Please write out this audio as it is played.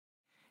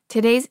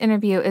Today's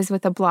interview is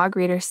with a blog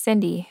reader,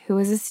 Cindy, who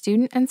was a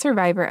student and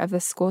survivor of the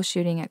school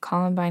shooting at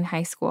Columbine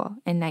High School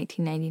in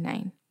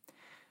 1999.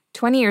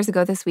 20 years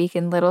ago this week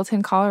in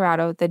Littleton,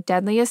 Colorado, the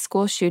deadliest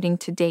school shooting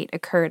to date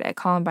occurred at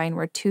Columbine,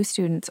 where 2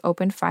 students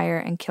opened fire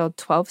and killed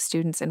 12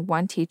 students and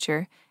 1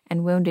 teacher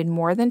and wounded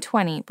more than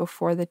 20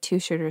 before the 2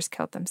 shooters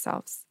killed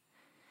themselves.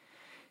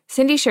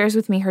 Cindy shares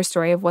with me her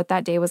story of what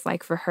that day was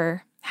like for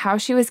her, how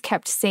she was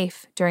kept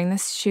safe during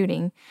this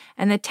shooting,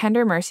 and the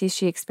tender mercies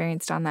she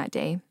experienced on that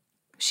day.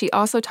 She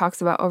also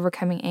talks about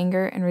overcoming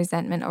anger and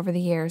resentment over the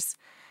years,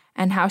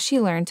 and how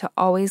she learned to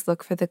always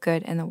look for the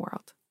good in the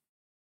world.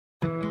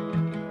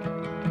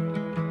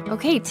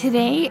 Okay,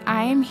 today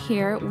I am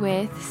here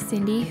with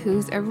Cindy,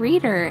 who's a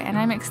reader, and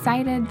I'm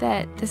excited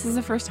that this is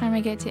the first time I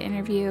get to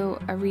interview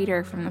a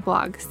reader from the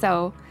blog.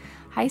 So,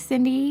 hi,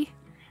 Cindy.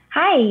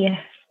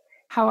 Hi.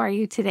 How are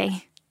you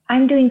today?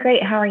 I'm doing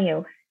great. How are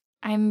you?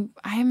 I'm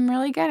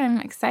really good. I'm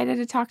excited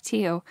to talk to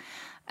you.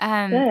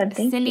 Good,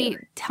 thank Cindy, you.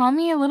 tell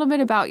me a little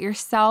bit about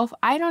yourself.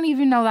 I don't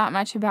even know that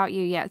much about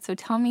you yet, so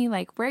tell me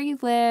where you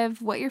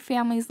live, what your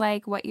family's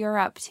like, what you're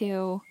up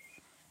to.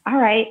 All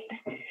right.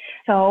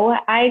 So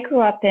I grew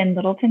up in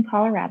Littleton,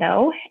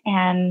 Colorado,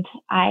 and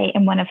I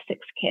am one of 6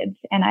 kids.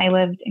 And I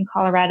lived in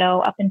Colorado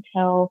up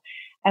until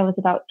I was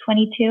about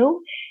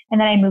 22, and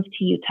then I moved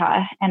to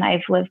Utah, and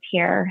I've lived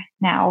here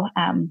now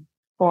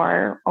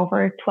for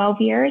over 12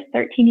 years,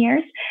 13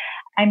 years.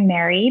 I'm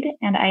married,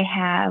 and I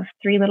have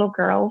 3 little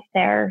girls.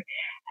 They're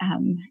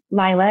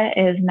Lila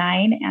is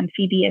 9 and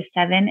Phoebe is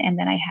 7, and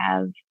then I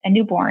have a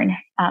newborn,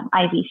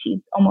 Ivy. She's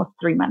almost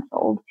 3 months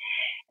old,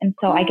 and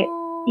so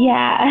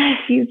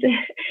she's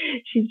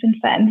been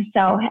fun.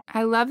 So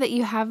I love that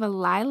you have a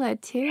Lila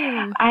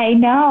too. I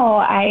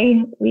know.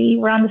 We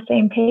were on the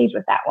same page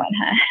with that one,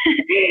 huh?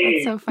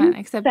 That's so fun.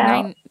 Except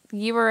 9,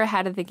 you were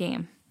ahead of the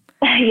game.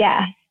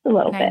 Yeah, a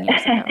little 9 bit.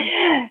 years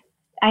ago.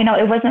 I know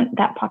it wasn't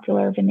that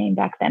popular of a name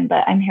back then,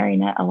 but I'm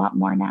hearing it a lot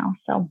more now.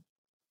 So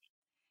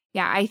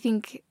yeah, I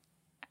think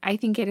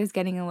it is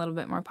getting a little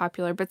bit more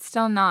popular, but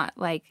still not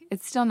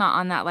it's still not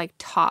on that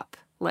top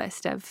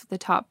list of the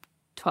top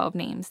 12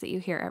 names that you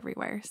hear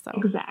everywhere. So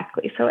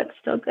exactly. So it's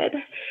still good.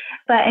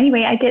 But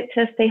anyway, I get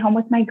to stay home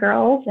with my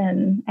girls,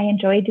 and I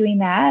enjoy doing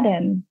that.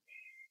 And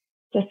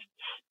just,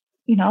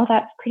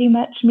 that's pretty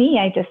much me.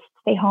 I just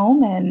stay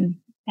home and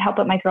help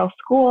at my girls'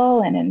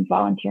 school and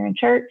volunteer in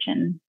church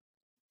and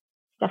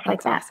stuff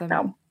like that. Awesome.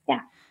 So, yeah.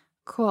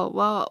 Cool.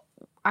 Well,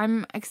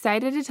 I'm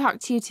excited to talk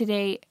to you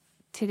today.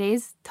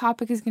 Today's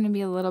topic is going to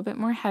be a little bit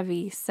more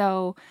heavy.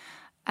 So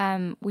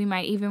we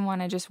might even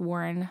want to just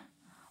warn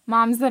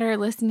moms that are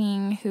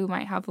listening who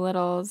might have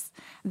littles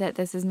that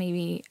this is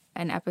maybe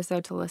an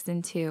episode to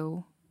listen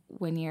to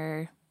when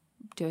you're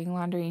doing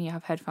laundry and you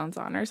have headphones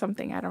on or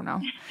something. I don't know.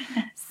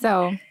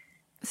 So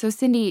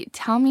Cindy,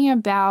 tell me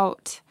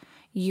about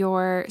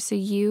so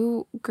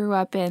you grew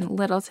up in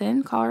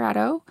Littleton,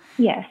 Colorado.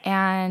 Yes.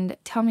 And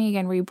tell me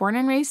again, were you born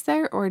and raised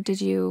there, or did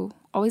you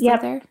always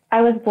live there?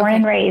 I was born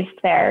and raised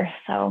there.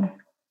 So.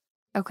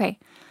 Okay.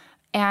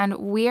 And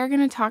we are going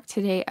to talk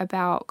today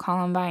about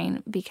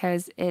Columbine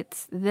because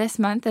this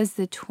month is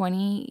the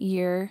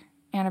 20-year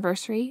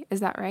anniversary.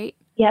 Is that right?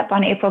 Yep.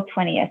 On April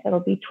 20th,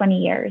 it'll be 20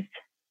 years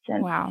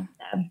since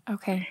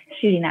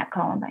shooting at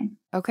Columbine.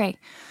 Okay.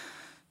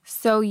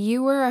 So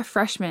you were a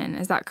freshman,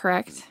 is that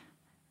correct?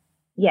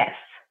 Yes.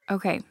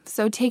 Okay.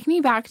 So take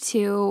me back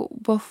to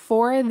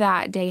before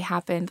that day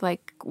happened,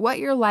 what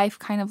your life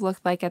kind of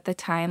looked like at the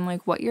time,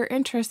 what your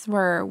interests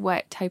were,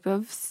 what type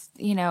of,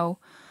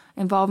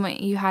 involvement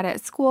you had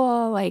at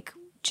school,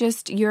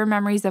 just your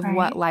memories of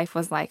what life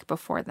was like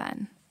before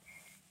then.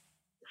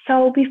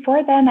 So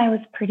before then, I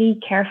was pretty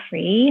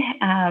carefree.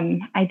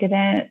 I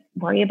didn't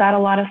worry about a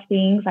lot of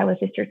things. I was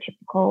just your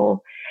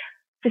typical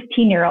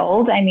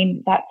 15-year-old. I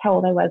mean, that's how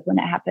old I was when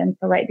it happened.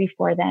 So right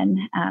before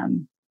then,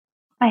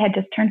 I had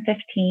just turned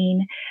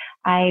 15.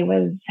 I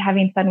was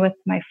having fun with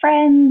my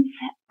friends,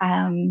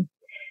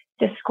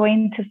 just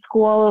going to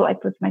school. It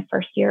was my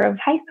first year of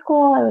high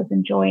school. I was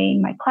enjoying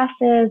my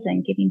classes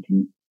and getting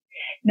to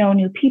know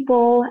new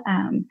people.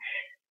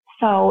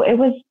 So it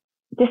was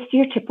just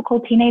your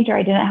typical teenager.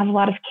 I didn't have a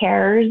lot of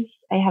cares.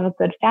 I have a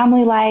good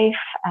family life,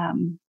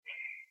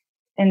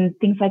 and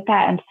things like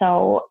that. And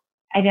so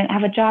I didn't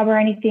have a job or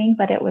anything,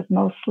 but it was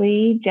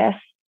mostly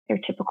just your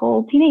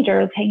typical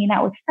teenagers hanging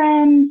out with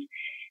friends,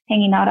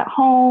 hanging out at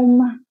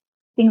home,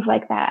 things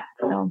like that.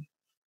 So.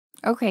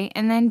 Okay.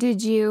 And then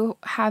did you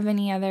have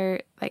any other,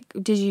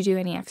 did you do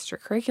any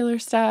extracurricular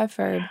stuff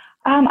or?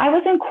 I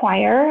was in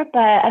choir,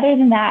 but other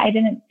than that, I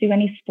didn't do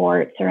any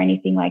sports or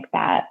anything like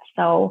that.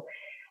 So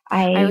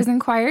I was in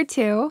choir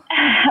too.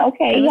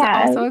 Okay.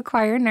 I was also a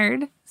choir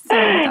nerd. So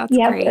that's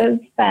great. It was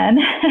fun.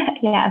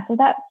 Yeah. So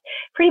that's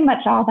pretty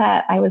much all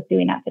that I was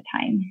doing at the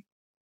time.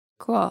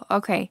 Cool.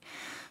 Okay.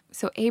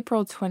 So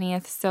April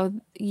 20th. So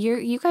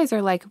you guys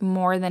are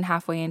more than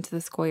halfway into the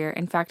school year.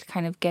 In fact,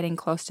 kind of getting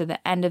close to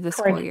the end of the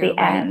school year,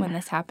 right? When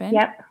this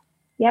happened?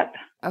 Yep.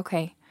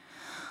 Okay.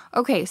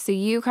 So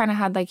you kind of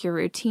had your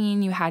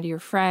routine. You had your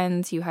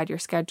friends. You had your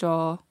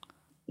schedule.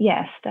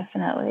 Yes,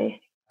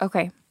 definitely.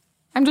 Okay.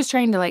 I'm just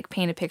trying to like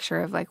paint a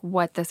picture of like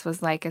what this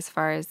was like as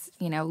far as,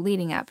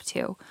 leading up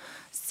to.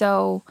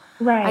 So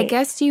I Right.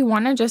 guess, do you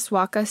want to just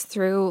walk us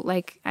through,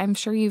 like,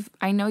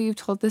 I know you've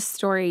told this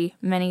story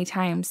many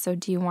times. So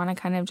do you want to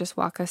kind of just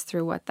walk us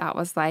through what that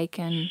was like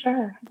and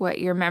Sure. what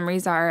your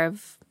memories are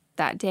of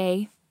that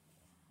day?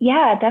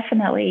 Yeah,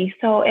 definitely.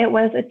 So it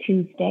was a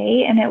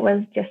Tuesday and it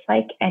was just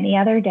like any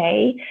other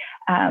day.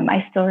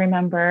 I still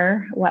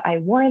remember what I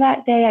wore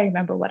that day. I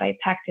remember what I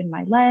packed in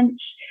my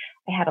lunch.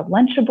 I had a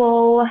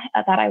Lunchable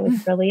that I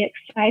was really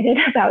excited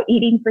about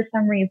eating for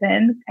some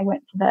reason. I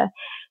went to the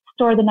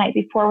store the night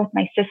before with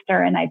my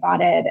sister and I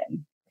bought it.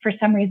 And for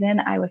some reason,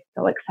 I was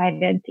so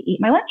excited to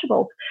eat my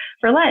Lunchables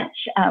for lunch,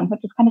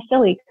 which is kind of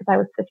silly because I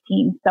was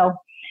 15. So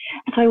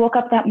I woke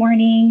up that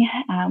morning,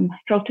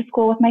 drove to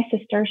school with my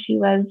sister. She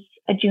was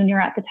a junior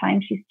at the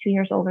time. She's 2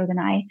 years older than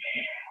I.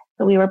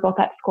 So we were both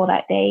at school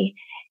that day.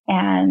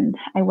 And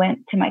I went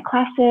to my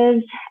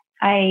classes.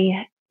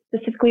 I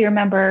specifically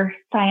remember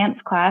science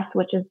class,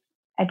 which is,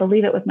 I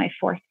believe it was my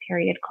fourth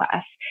period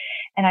class.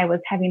 And I was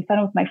having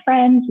fun with my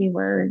friends. We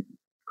were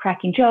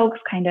cracking jokes,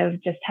 kind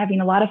of just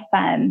having a lot of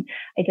fun.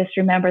 I just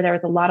remember there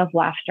was a lot of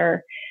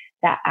laughter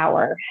that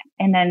hour.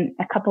 And then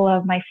a couple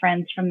of my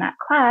friends from that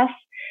class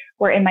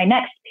were in my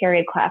next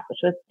period class, which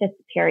was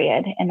fifth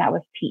period, and that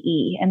was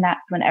PE. And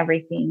that's when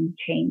everything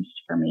changed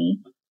for me.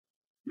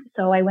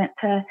 So I went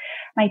to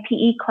my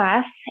PE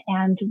class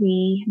and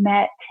we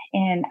met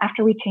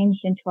after we changed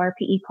into our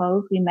PE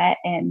clothes, we met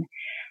in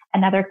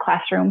another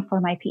classroom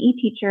for my PE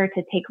teacher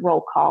to take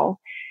roll call.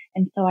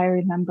 And so I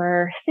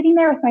remember sitting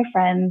there with my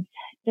friends,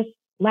 just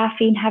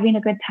laughing, having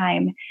a good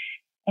time.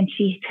 And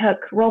she took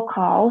roll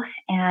call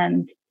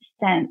and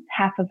sent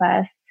half of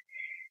us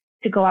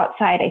to go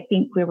outside. I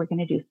think we were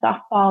going to do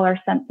softball or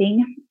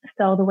something.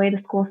 So the way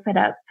the school set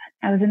up,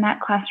 I was in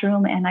that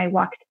classroom and I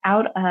walked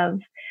out of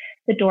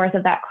the doors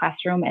of that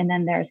classroom. And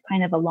then there's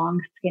kind of a long,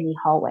 skinny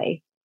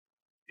hallway.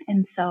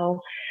 And so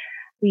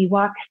we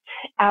walked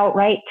out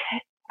right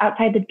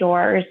outside the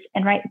doors.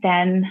 And right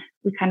then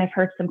we kind of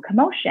heard some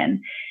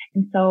commotion.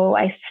 And so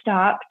I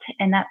stopped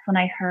and that's when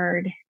I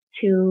heard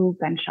two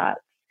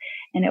gunshots.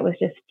 And it was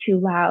just two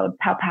loud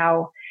pow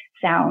pow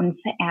sounds.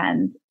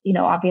 And,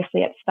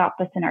 obviously it stopped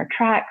us in our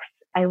tracks.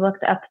 I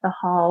looked up the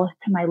hall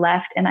to my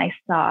left and I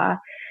saw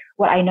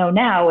what I know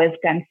now is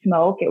gun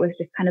smoke. It was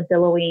just kind of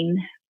billowing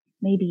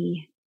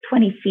maybe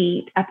 20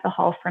 feet up the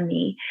hall from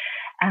me.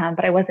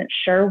 But I wasn't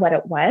sure what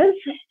it was.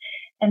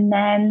 And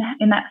then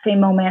in that same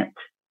moment,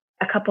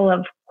 a couple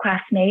of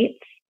classmates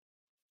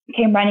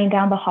came running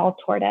down the hall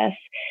toward us.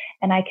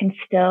 And I can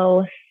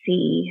still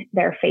see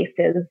their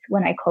faces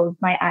when I closed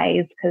my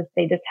eyes because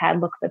they just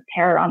had looks of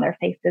terror on their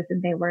faces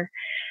and they were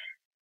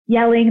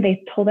yelling.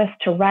 They told us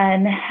to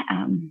run.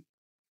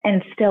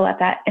 And still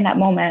in that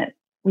moment,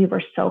 we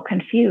were so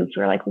confused.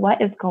 We were like,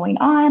 what is going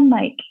on?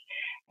 Like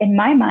in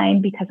my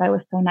mind, because I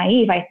was so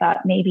naive, I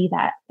thought maybe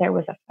that there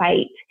was a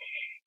fight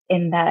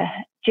in the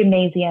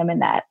gymnasium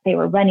and that they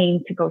were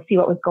running to go see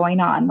what was going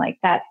on. Like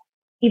that,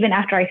 even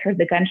after I heard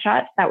the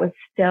gunshots, that was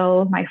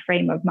still my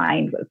frame of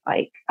mind was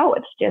like, oh,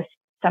 it's just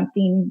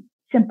something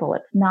simple.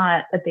 It's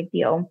not a big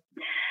deal.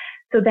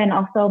 So then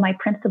also my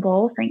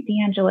principal, Frank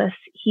DeAngelis,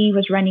 he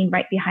was running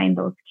right behind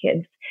those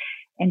kids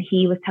and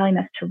he was telling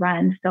us to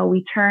run. So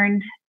we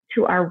turned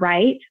to our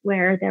right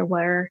where there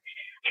were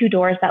two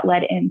doors that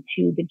led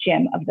into the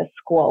gym of the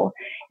school.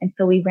 And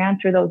so we ran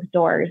through those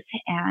doors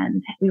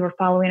and we were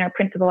following our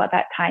principal at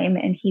that time.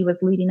 And he was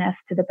leading us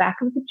to the back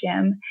of the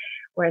gym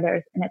where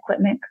there's an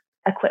equipment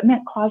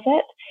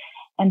closet.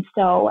 And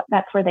so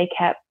that's where they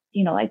kept,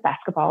 like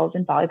basketballs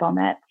and volleyball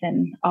nets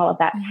and all of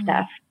that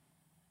stuff.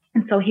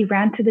 And so he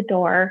ran to the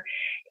door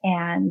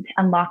and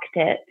unlocked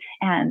it.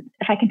 And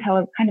if I can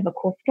tell kind of a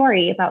cool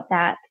story about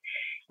that,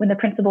 when the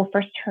principal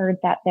first heard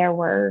that there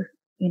were,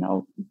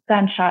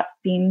 gunshots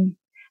being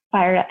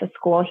fired at the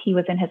school, he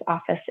was in his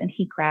office and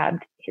he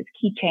grabbed his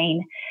keychain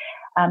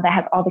that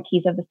has all the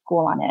keys of the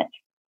school on it.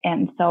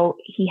 And so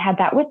he had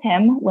that with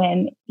him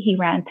when he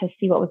ran to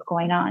see what was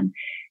going on.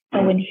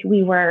 So when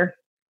we were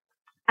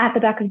at the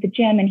back of the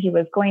gym and he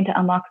was going to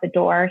unlock the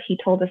door, he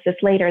told us this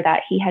later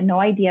that he had no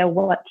idea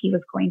what he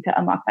was going to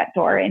unlock that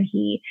door. And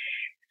he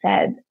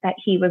said that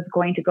he was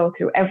going to go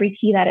through every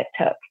key that it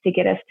took to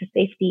get us to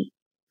safety.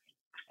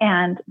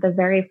 And the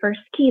very first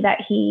key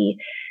that he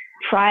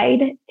tried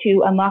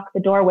to unlock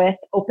the door with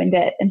opened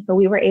it. And so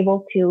we were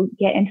able to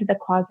get into the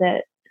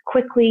closet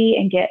quickly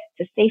and get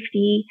to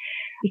safety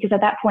because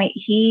at that point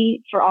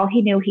for all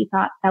he knew, he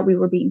thought that we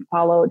were being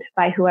followed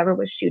by whoever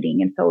was shooting.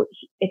 And so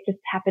it just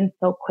happened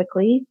so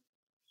quickly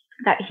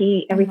that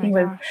everything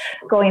was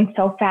going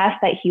so fast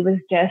that he was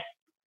just,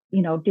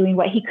 doing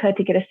what he could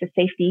to get us to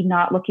safety,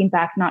 not looking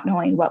back, not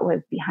knowing what was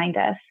behind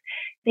us.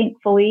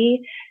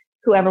 Thankfully,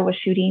 whoever was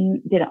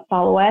shooting didn't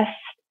follow us.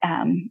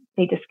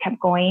 They just kept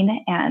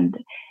going. And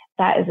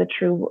that is a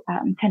true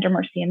tender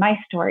mercy in my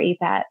story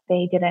that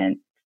they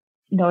didn't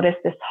notice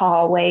this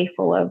hallway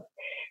full of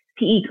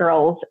PE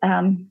girls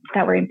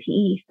that were in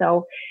PE.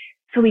 So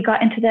we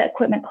got into the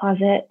equipment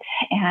closet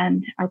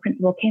and our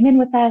principal came in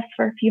with us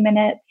for a few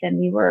minutes and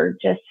we were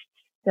just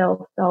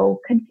still so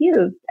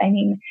confused. I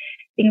mean,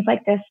 things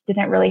like this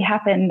didn't really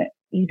happen.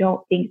 You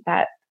don't think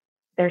that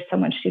there's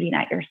someone shooting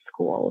at your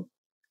school.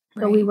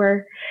 So we Right.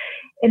 were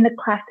in the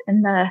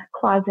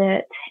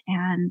closet,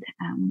 and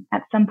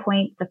at some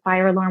point the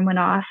fire alarm went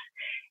off,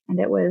 and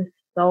it was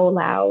so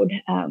loud.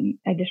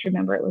 I just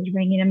remember it was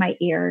ringing in my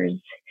ears,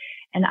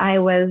 and I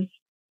was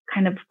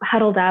kind of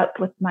huddled up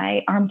with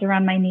my arms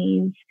around my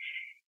knees,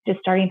 just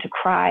starting to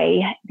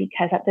cry,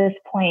 because at this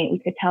point we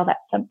could tell that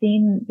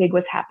something big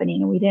was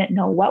happening, and we didn't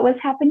know what was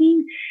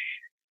happening,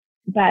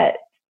 but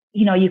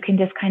you can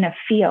just kind of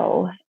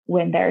feel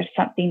when there's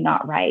something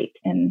not right,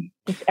 and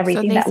just So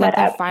everything they that set led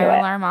the up fire to it.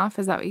 alarm off.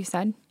 Is that what you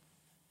said?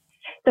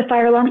 The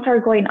fire alarm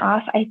started going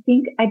off,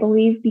 I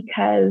believe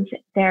because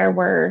there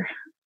were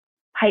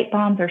pipe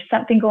bombs or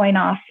something going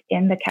off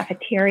in the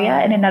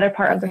cafeteria in Oh, another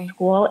part of the okay.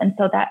 school. And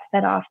so that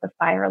set off the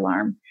fire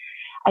alarm,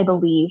 I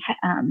believe.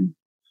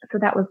 So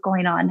that was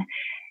going on.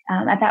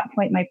 At that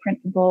point, my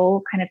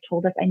principal kind of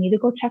told us, I need to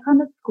go check on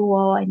the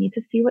school. I need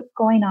to see what's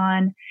going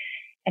on.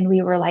 And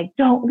we were like,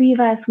 don't leave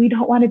us. We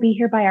don't want to be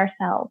here by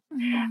ourselves.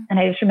 Mhm. And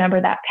I just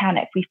remember that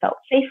panic. We felt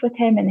safe with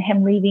him, and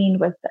him leaving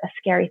was a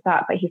scary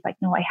thought, but he's like,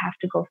 no, I have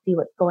to go see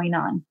what's going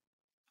on.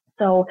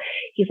 So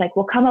he's like,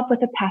 we'll come up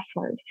with a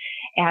password.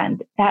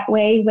 And that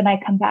way, when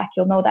I come back,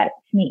 you'll know that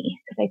it's me.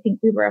 Because I think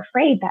we were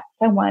afraid that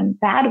someone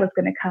bad was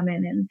going to come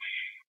in and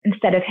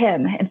instead of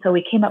him. And so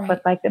we came up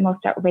with Right. like the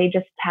most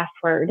outrageous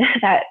password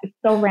that is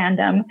so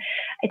random.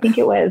 I think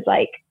it was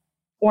like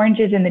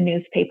oranges in the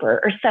newspaper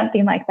or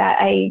something like that.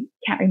 I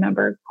can't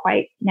remember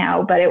quite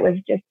now, but it was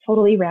just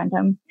totally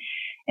random.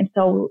 And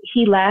so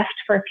he left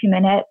for a few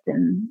minutes.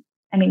 And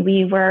I mean,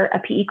 we were a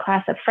PE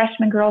class of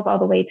freshman girls all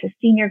the way to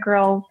senior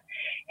girls.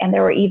 And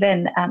there were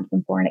even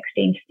some foreign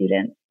exchange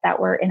students that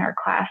were in our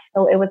class.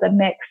 So it was a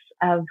mix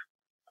of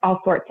all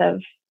sorts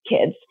of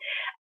kids.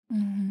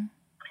 Mhm.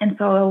 And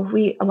so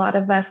a lot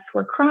of us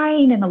were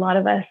crying, and a lot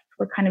of us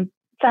were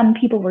some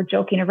people were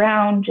joking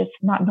around, just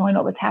not knowing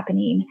what was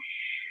happening.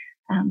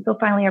 So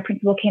finally, our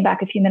principal came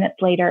back a few minutes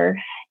later.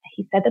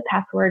 He said the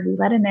password, we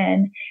let him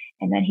in,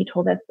 and then he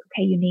told us,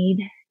 okay,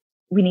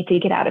 we need to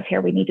get out of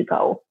here. We need to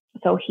go.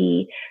 So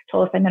he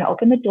told us, I'm going to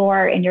open the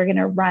door, and you're going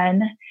to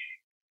run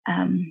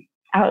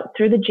out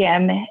through the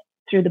gym,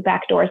 through the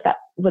back doors that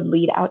would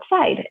lead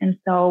outside. And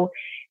so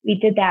we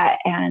did that.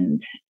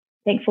 And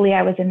thankfully,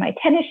 I was in my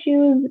tennis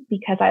shoes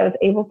because I was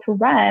able to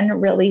run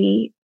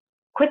really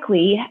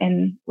quickly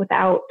and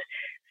without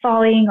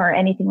falling or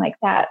anything like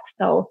that.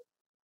 So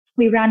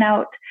we ran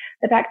out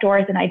the back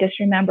doors, and I just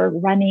remember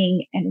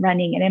running and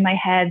running. And in my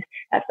head,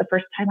 that's the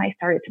first time I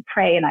started to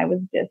pray. And I was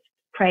just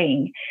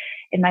praying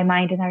in my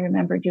mind. And I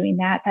remember doing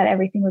that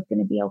everything was going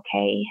to be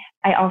okay.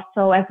 I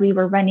also, as we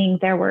were running,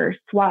 there were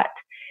SWAT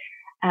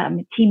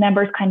team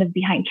members kind of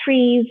behind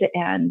trees,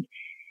 and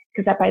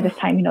because that by this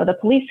time, the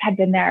police had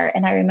been there.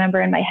 And I remember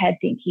in my head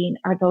thinking,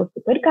 are those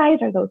the good guys?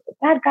 Are those the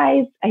bad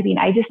guys? I mean,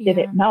 I just Yeah.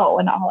 didn't know.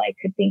 And all I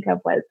could think of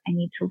was, I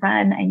need to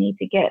run. I need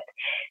to get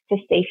to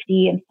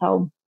safety. And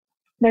so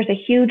there's a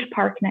huge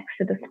park next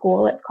to the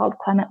school. It's called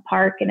Clement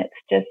Park. And it's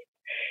just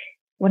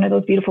one of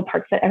those beautiful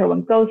parks that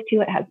everyone goes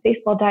to. It has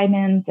baseball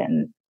diamonds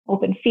and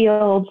open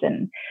fields,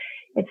 and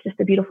it's just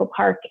a beautiful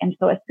park. And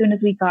so as soon as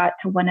we got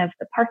to one of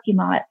the parking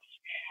lots,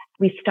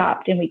 we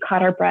stopped and we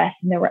caught our breath,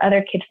 and there were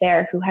other kids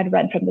there who had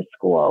run from the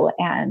school.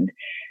 And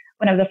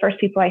one of the first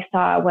people I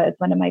saw was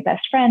one of my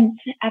best friends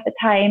at the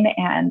time.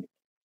 And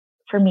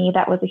for me,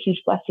 that was a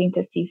huge blessing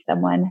to see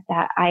someone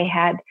that I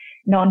had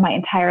known my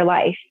entire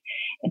life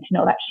and to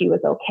know that she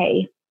was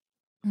okay.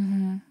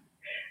 Mm-hmm.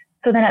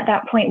 So then at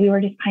that point, we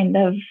were just kind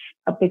of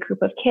a big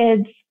group of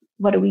kids.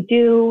 What do we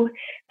do?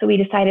 So we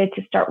decided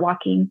to start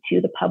walking to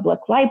the public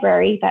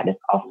library that is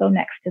also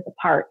next to the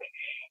park.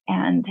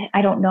 And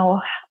I don't know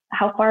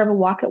how far of a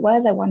walk it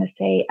was. I want to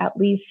say at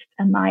least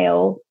a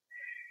mile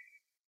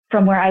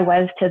from where I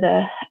was to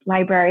the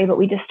library, but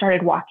we just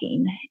started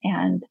walking,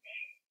 and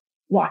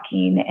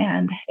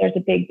there's a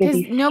big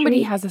busy Because nobody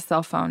street. has a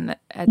cell phone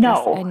at this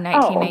No. in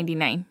Oh,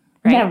 1999,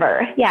 right?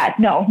 never. Yeah,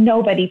 no,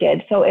 nobody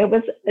did. So it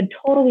was a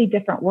totally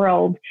different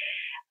world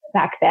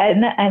back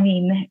then. I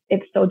mean,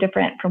 it's so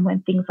different from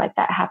when things like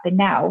that happen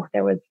now.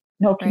 There was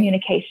no Right.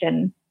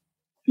 communication.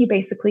 You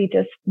basically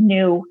just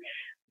knew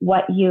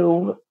what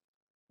you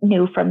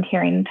knew from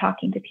hearing and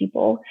talking to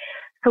people.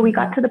 So we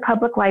got to the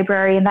public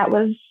library, and that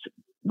was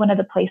one of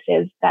the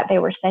places that they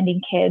were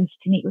sending kids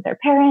to meet with their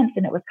parents.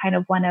 And it was kind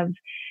of one of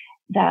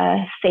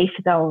the safe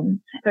zones.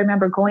 So I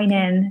remember going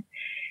in,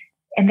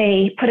 and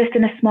they put us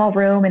in a small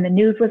room, and the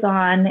news was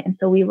on. And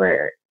so we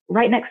were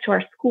right next to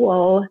our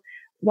school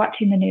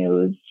watching the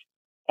news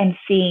and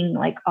seeing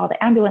like all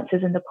the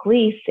ambulances and the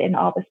police and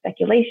all the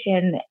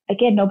speculation.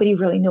 Again, nobody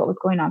really knew what was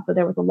going on. So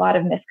there was a lot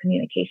of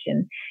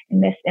miscommunication and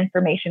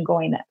misinformation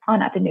going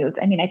on at the news.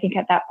 I mean, I think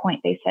at that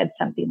point they said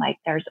something like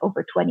there's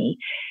over 20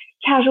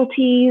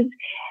 casualties,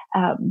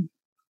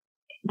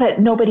 but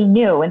nobody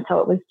knew. And so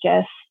it was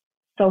just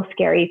so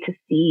scary to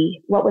see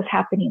what was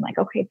happening. Like,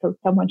 okay, so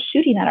someone's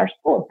shooting at our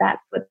school.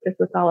 That's what this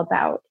was all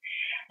about.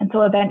 And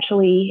so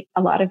eventually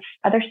a lot of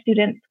other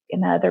students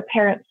and their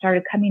parents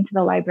started coming to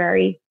the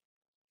library.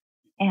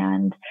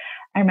 And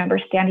I remember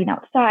standing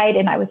outside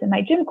and I was in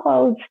my gym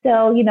clothes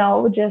still,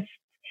 just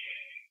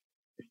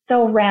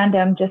so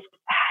random. Just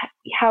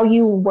how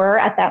you were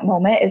at that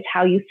moment is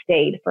how you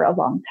stayed for a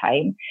long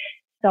time.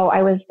 So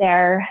I was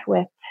there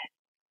with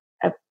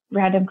a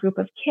random group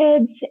of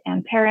kids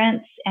and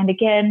parents. And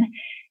again,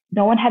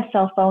 no one had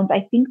cell phones.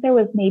 I think there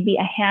was maybe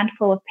a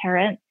handful of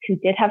parents who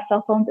did have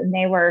cell phones, and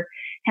they were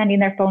handing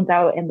their phones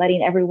out and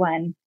letting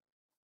everyone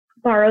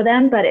borrow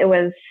them, but it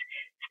was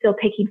still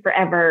taking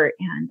forever.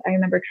 And I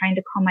remember trying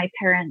to call my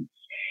parents,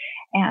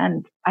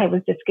 and I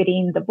was just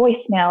getting the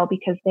voicemail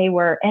because they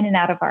were in and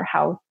out of our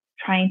house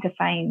trying to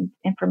find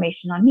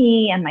information on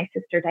me and my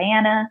sister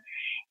Diana.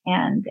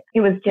 And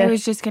it was just... I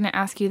was just going to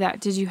ask you that.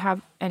 Did you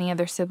have any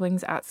other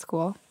siblings at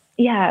school?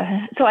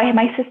 Yeah. So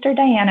my sister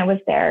Diana was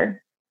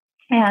there.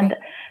 And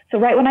so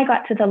right when I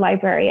got to the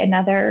library,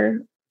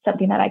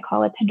 something that I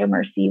call a tender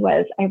mercy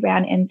was I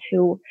ran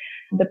into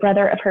the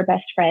brother of her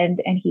best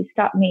friend, and he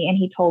stopped me and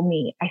he told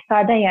me, I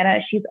saw Diana,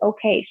 she's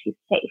okay, she's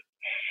safe.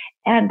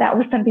 And that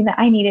was something that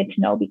I needed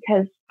to know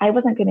because I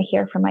wasn't going to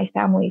hear from my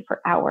family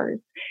for hours.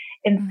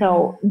 And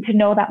so to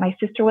know that my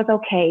sister was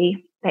okay,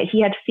 that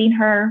he had seen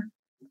her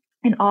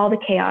in all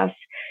the chaos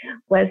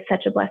was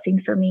such a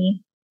blessing for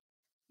me.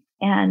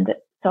 And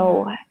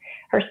so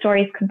her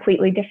story is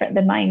completely different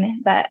than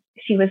mine, that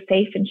she was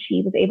safe and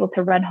she was able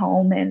to run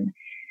home and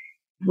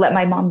let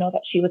my mom know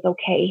that she was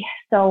okay.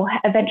 So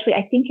eventually,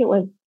 I think it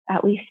was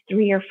at least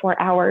 3 or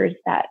 4 hours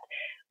that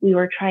we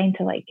were trying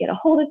to get a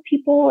hold of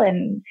people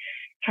and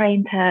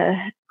trying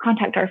to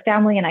contact our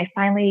family. And I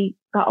finally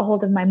got a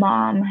hold of my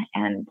mom,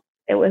 and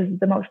it was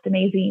the most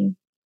amazing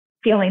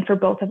feeling for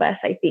both of us,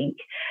 I think.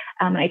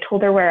 And I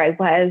told her where I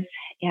was,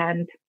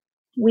 and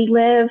we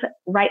live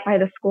right by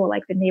the school,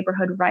 the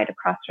neighborhood right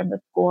across from the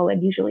school.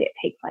 And usually it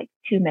takes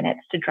 2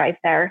 minutes to drive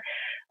there.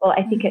 Well,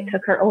 I think it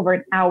took her over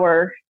an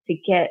hour to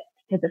get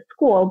to the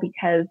school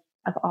because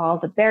of all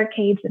the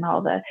barricades and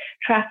all the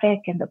traffic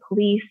and the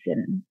police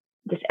and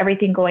just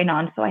everything going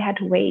on. So I had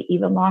to wait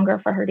even longer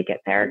for her to get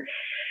there.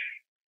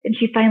 And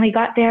she finally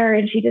got there,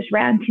 and she just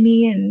ran to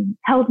me and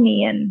held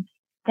me. And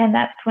then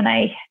that's when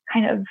I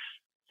kind of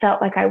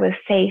felt like I was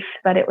safe,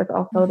 but it was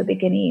also the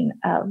beginning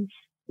of,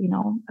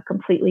 a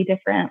completely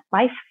different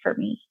life for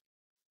me.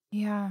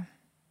 Yeah.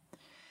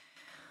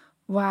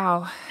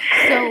 Wow.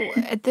 So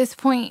at this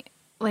point,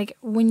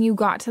 when you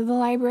got to the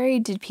library,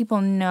 did people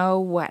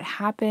know what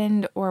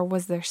happened, or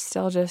was there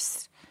still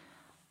just...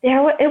 It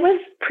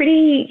was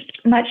pretty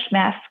much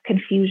mass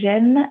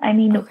confusion. I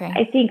mean,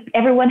 I think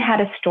everyone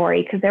had a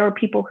story because there were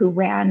people who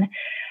ran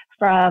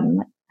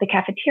from the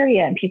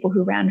cafeteria and people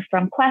who ran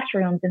from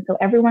classrooms. And so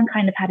everyone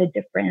kind of had a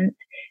different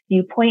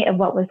viewpoint of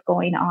what was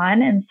going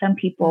on. And some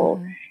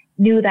people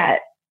knew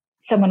that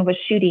someone was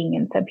shooting,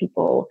 and some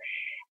people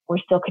were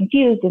still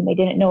confused and they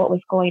didn't know what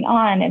was going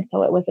on. And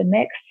so it was a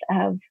mix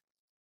of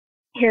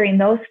hearing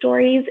those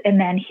stories and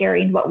then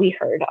hearing what we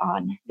heard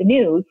on the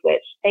news,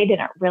 which they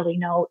didn't really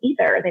know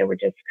either. They were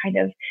just kind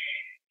of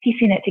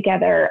piecing it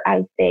together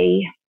as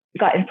they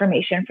got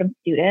information from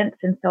students.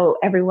 And so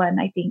everyone,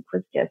 I think,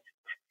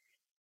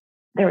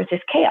 there was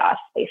just chaos,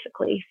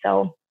 basically.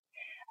 So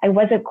I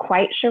wasn't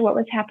quite sure what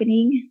was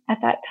happening at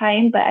that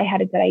time, but I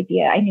had a good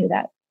idea. I knew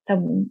that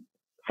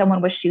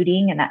someone was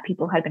shooting and that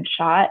people had been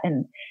shot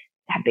and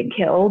had been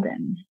killed.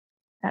 And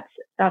that's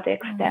about the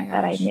extent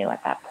that I knew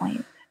at that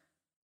point.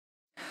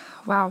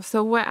 Wow.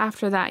 So what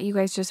after that? You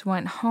guys just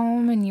went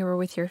home and you were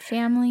with your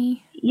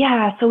family?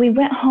 Yeah. So we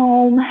went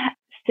home,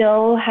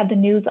 still had the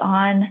news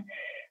on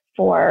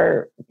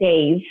for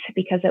days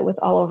because it was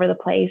all over the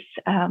place.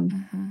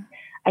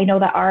 I know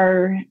that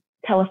our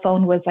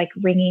telephone was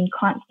ringing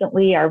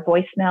constantly. Our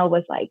voicemail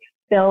was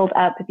filled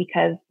up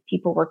because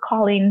people were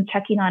calling,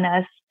 checking on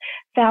us,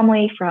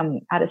 family from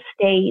out of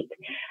state.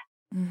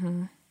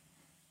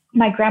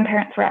 My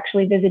grandparents were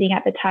actually visiting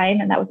at the time,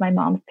 and that was my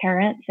mom's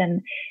parents.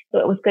 And so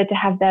it was good to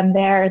have them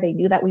there. They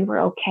knew that we were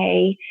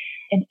okay.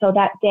 And so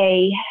that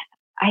day,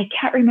 I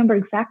can't remember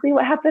exactly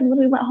what happened when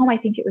we went home. I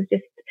think it was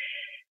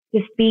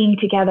just being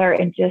together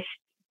and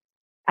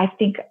I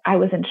think I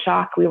was in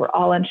shock. We were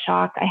all in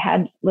shock. I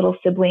had little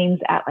siblings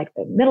at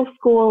the middle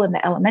school and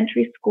the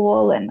elementary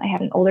school, and I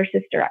had an older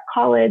sister at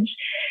college.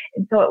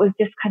 And so it was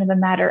just kind of a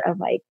matter of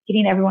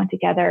getting everyone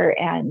together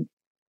and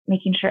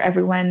making sure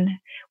everyone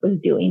was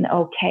doing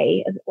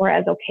okay, or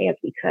as okay as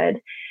we could.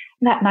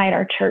 And that night,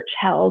 our church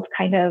held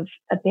kind of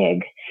a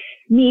big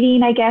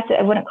meeting, I guess.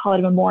 I wouldn't call it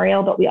a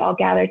memorial, but we all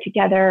gathered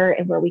together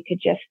and where we could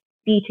just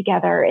be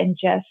together and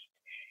just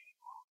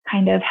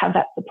kind of have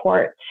that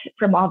support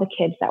from all the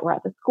kids that were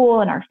at the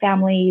school and our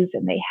families.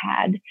 And they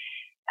had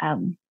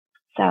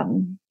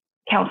some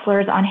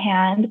counselors on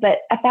hand. But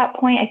at that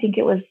point, I think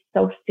it was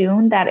so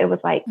soon that it was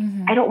I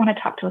don't want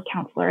to talk to a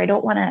counselor. I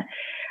don't want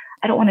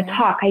to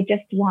talk. I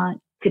just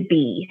want to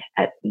be,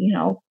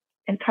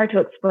 it's hard to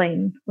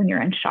explain when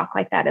you're in shock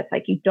like that. It's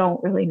you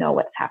don't really know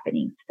what's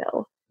happening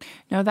still.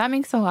 No, that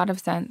makes a lot of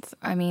sense.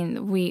 I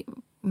mean,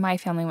 my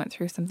family went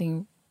through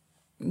something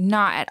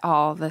not at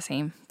all the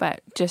same,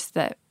 but just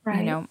that,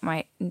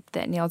 Right.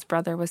 that Neil's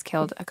brother was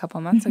killed a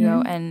couple months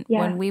ago. And Yeah.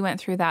 when we went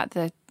through that,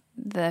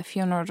 the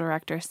funeral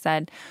director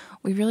said,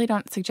 we really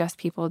don't suggest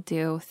people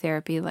do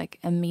therapy like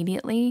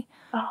immediately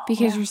Oh,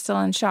 because yeah. you're still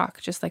in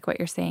shock, just like what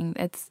you're saying.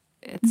 It's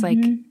like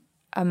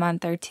a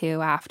month or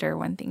two after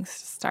when things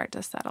start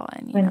to settle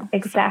in.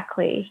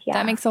 Exactly. So yeah.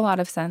 that makes a lot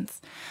of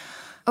sense.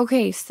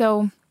 Okay,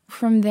 so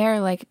from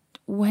there, like,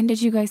 when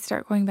did you guys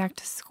start going back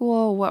to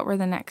school? What were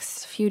the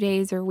next few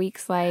days or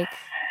weeks like?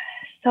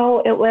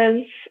 So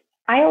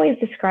I always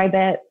describe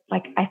it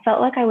like I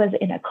felt like I was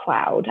in a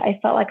cloud. I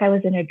felt like I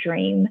was in a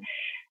dream.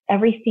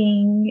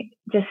 Everything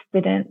just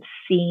didn't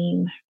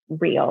seem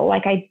real.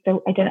 Like I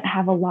didn't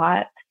have a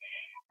lot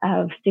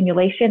of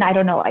stimulation. I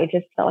don't know. I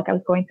just felt like I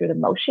was going through the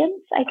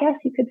motions, I guess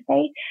you could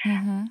say.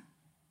 Mm-hmm.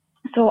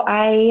 So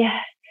I'm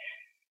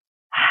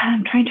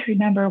trying to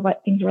remember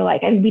what things were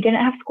like. I mean, we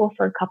didn't have school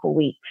for a couple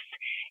weeks.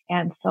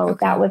 And so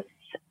that was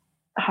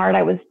hard.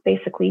 I was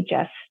basically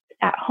just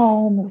at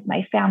home with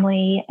my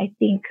family. I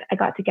think I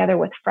got together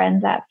with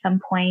friends at some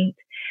point.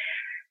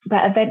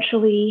 But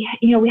eventually,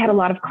 we had a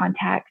lot of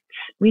contact.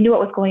 We knew what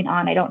was going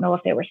on. I don't know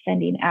if they were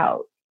sending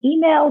out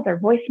emails or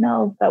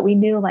voicemails, but we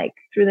knew like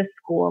through the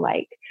school,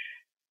 like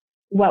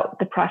what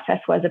the process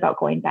was about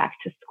going back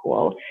to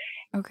school.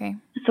 Okay.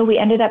 So we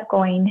ended up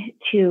going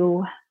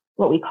to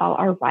what we call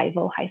our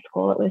rival high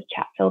school. It was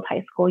Chatfield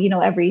High School.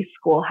 Every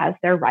school has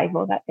their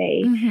rival that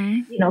they,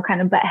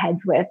 kind of butt heads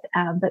with.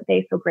 But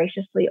they so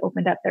graciously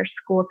opened up their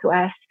school to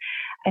us,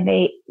 and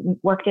they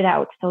worked it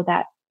out so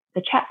that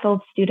the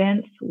Chatfield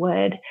students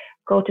would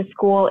go to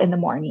school in the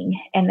morning,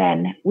 and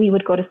then we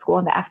would go to school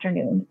in the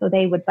afternoon. So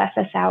they would bus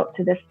us out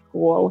to this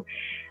school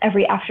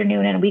every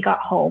afternoon, and we got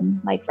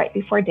home like right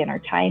before dinner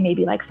time,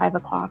 maybe like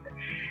 5:00.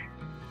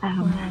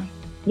 Wow.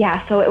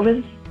 Yeah, so it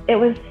was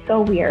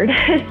so weird.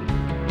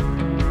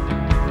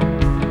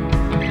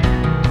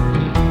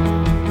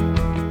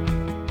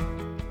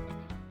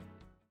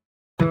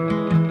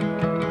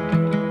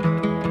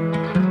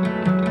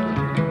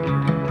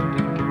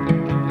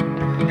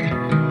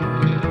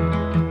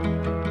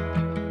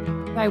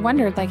 I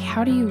wondered, like,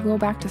 how do you go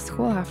back to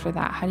school after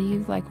that? How do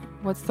you, like,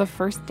 what's the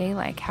first day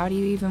like? How do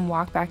you even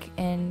walk back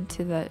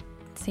into the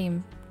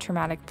same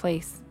traumatic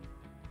place?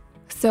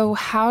 So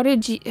how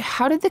did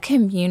the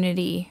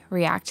community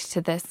react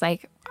to this?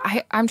 Like,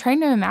 I'm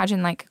trying to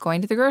imagine, like,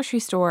 going to the grocery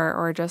store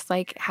or just,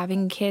 like,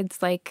 having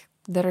kids, like,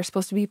 that are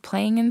supposed to be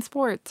playing in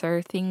sports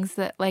or things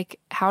that, like,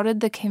 how did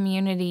the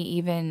community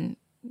even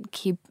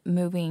keep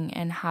moving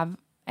and have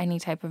any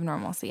type of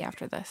normalcy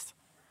after this?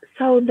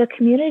 So the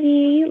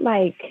community,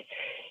 like,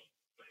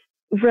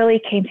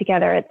 really came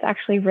together. It's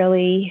actually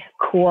really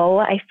cool.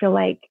 I feel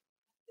like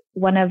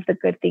one of the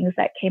good things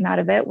that came out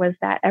of it was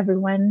that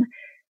everyone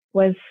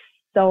was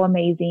so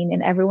amazing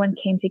and everyone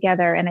came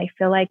together. And I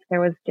feel like there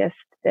was just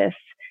this,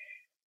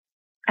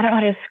 I don't know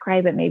how to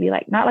describe it, maybe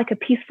like not like a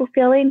peaceful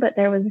feeling, but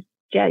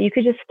you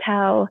could just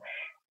tell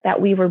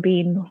that we were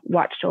being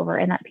watched over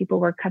and that people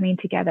were coming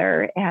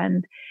together.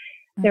 And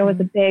there was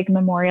a big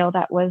memorial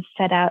that was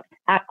set up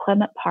at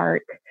Clement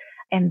Park.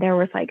 And there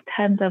was like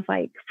tons of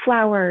like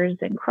flowers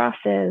and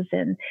crosses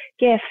and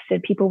gifts,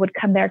 and people would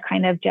come there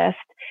kind of just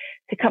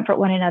to comfort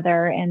one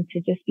another and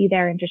to just be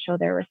there and to show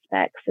their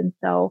respects. And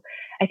so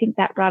I think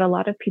that brought a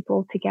lot of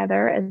people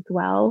together as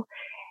well.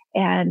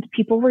 And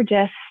people were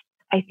just,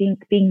 I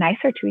think, being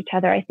nicer to each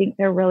other. I think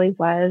there really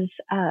was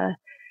a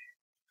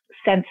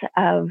sense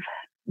of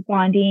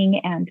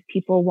bonding and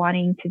people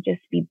wanting to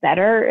just be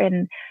better.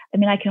 And I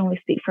mean, I can only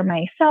speak for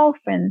myself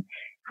and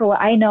for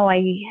what I know,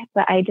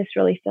 but I just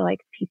really feel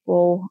like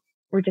people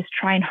were just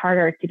trying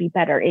harder to be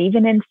better,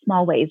 even in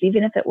small ways,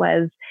 even if it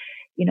was,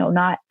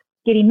 not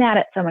getting mad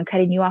at someone,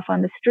 cutting you off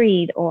on the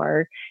street,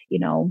 or,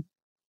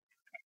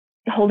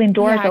 holding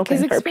doors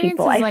open for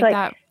people. I feel like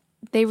that,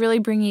 they really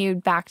bring you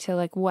back to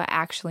like what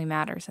actually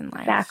matters in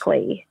life.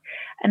 Exactly.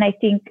 And I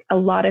think a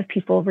lot of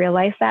people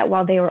realized that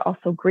while they were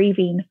also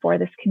grieving for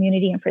this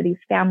community and for these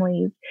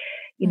families.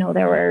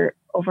 There were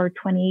over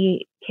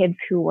 20 kids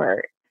who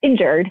were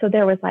injured. So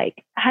there was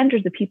like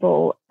hundreds of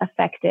people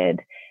affected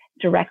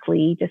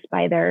directly just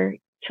by their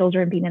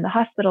children being in the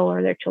hospital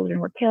or their children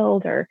were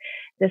killed or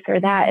this or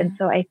that. And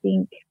so I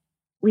think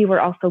we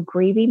were also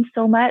grieving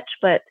so much,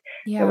 but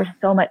there was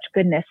so much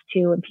goodness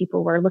too. And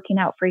people were looking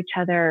out for each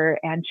other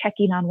and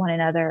checking on one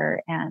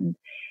another. And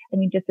I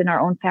mean, just in our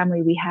own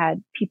family, we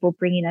had people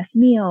bringing us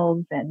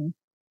meals and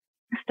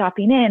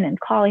stopping in and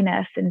calling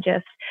us and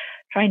just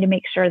trying to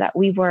make sure that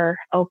we were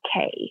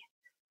okay.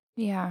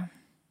 Yeah.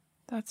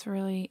 That's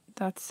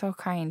so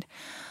kind.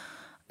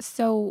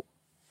 So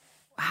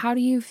how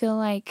do you feel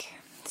like,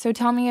 so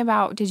tell me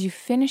about, did you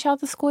finish out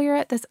the school year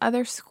at this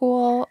other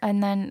school?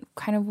 And then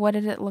kind of what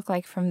did it look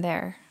like from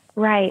there?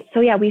 Right. So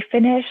yeah, we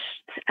finished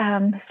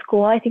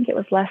school. I think it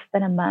was less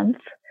than a month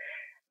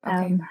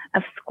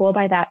of school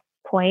by that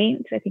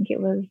point. I think it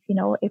was,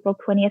 April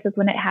 20th is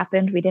when it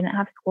happened. We didn't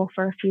have school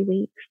for a few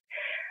weeks.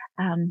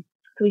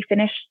 So we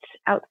finished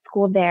out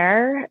school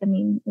there. I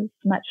mean, as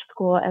much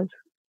school as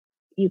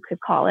you could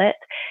call it.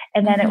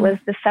 And then it Mm-hmm. was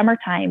the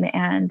summertime,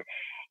 and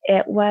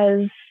it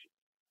was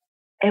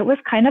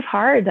kind of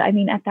hard. I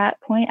mean, at that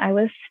point, I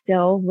was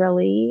still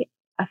really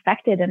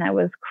affected, and I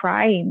was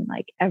crying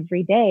like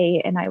every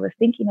day, and I was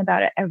thinking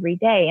about it every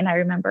day. And I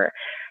remember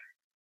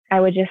I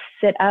would just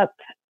sit up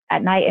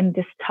at night and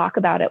just talk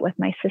about it with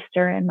my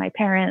sister and my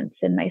parents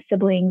and my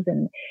siblings.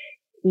 And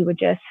we would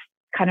just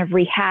kind of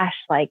rehash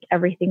like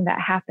everything that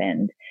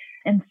happened.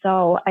 And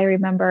so I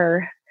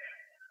remember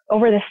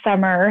over the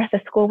summer, the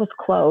school was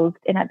closed.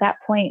 And at that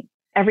point,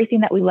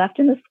 everything that we left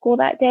in the school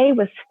that day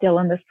was still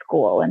in the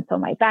school. And so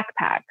my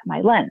backpack,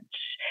 my lunch,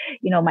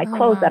 my Oh,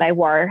 clothes that wow. I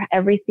wore,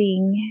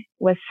 everything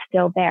was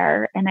still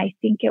there. And I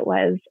think it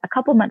was a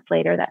couple months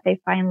later that they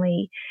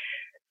finally,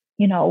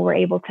 were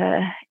able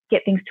to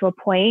get things to a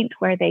point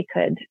where they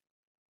could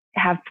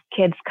have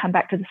kids come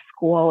back to the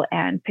school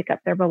and pick up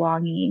their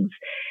belongings.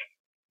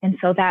 And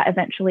so that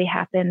eventually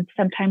happened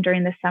sometime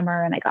during the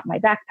summer, and I got my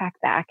backpack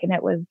back, and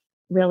it was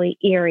really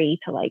eerie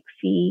to like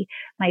see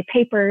my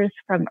papers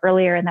from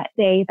earlier in that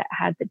day that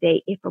had the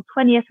date April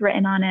 20th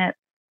written on it,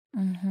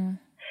 Mm-hmm.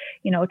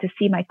 to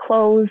see my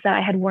clothes that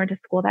I had worn to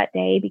school that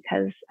day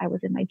because I was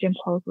in my gym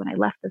clothes when I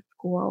left the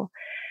school.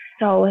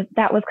 So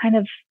that was kind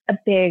of a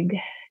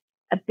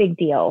big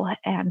deal.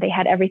 And they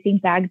had everything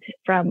bagged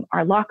from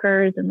our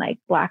lockers and like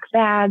black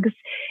bags.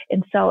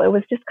 And so it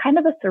was just kind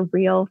of a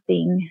surreal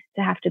thing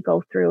to have to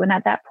go through. And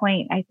at that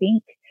point,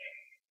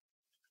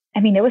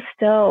 it was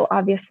still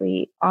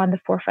obviously on the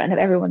forefront of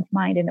everyone's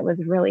mind, and it was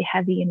really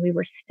heavy, and we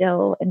were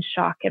still in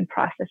shock and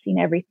processing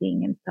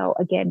everything. And so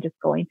again, just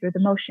going through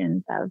the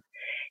motions of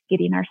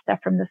getting our stuff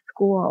from the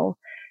school.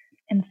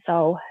 And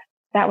so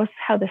that was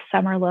how the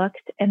summer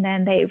looked. And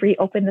then they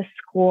reopened the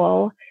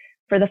school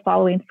for the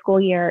following school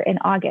year in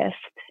August.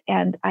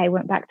 And I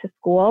went back to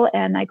school,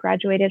 and I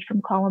graduated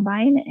from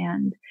Columbine,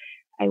 and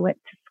I went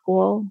to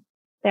school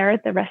there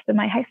the rest of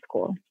my high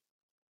school.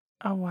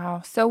 Oh,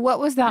 wow. So what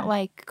was that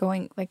like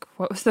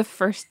what was the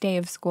first day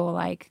of school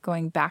like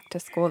going back to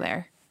school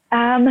there?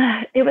 Um,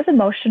 it was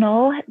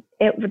emotional.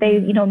 They,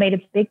 Mm-hmm. made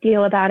a big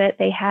deal about it.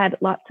 They had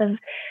lots of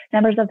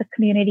members of the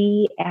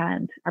community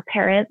and our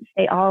parents.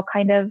 They all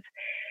kind of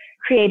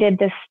created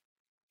this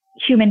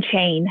human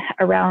chain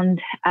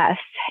around us.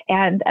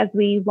 And as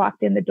we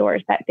walked in the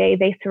doors that day,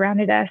 they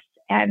surrounded us,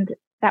 and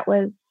that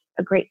was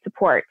a great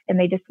support. And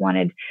they just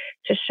wanted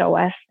to show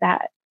us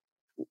that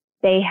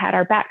they had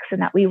our backs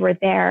and that we were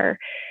there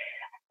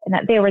and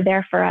that they were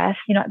there for us.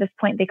 At this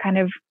point, they kind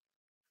of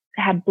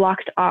had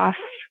blocked off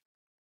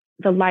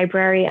the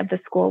library of the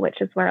school,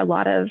 which is where a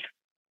lot of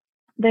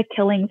the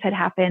killings had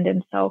happened.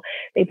 And so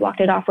they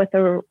blocked it Mm-hmm. off with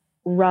a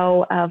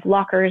row of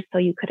lockers, so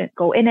you couldn't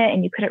go in it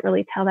and you couldn't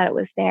really tell that it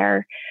was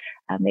there.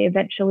 They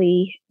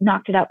eventually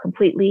knocked it out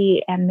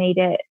completely and made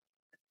it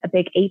a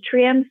big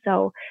atrium.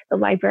 So the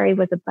library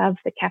was above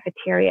the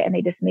cafeteria, and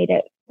they just made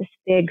it this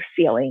big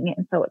ceiling.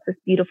 And so it's this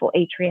beautiful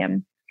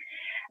atrium.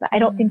 But I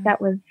don't think Mm-hmm.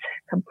 that was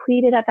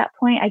completed at that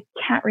point. I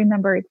can't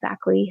remember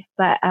exactly,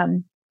 but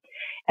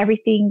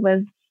everything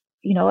was,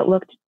 it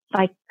looked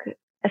like,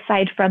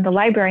 aside from the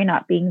library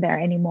not being there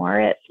anymore,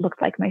 it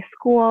looked like my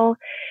school.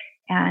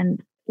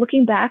 And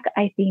looking back,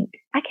 I think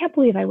I can't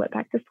believe I went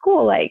back to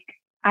school. Like,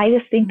 I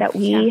just think that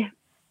Yeah.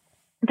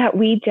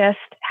 we just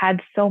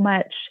had so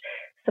much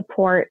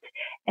support,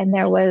 and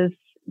there was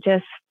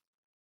just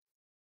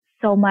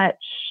so much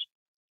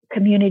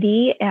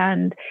community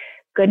and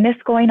goodness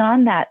going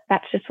on that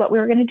that's just what we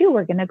were going to do.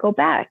 We're going to go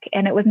back.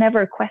 And it was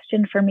never a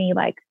question for me.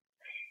 Like,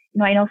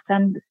 I know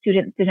some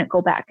students didn't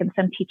go back and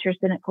some teachers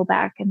didn't go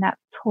back, and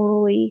that's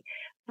totally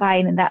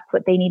fine. And that's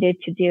what they needed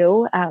to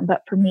do.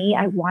 But for me,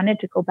 I Mm-hmm. wanted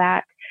to go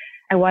back.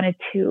 I wanted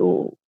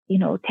to,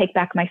 take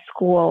back my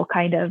school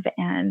kind of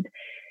and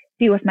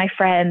be with my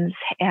friends.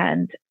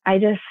 And I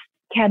just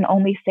can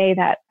only say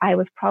that I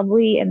was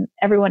probably, and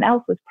everyone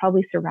else was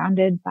probably,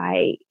 surrounded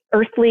by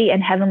earthly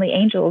and heavenly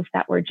angels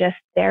that were just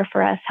there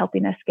for us,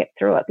 helping us get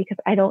through it, because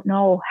I don't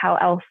know how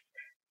else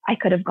I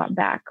could have gone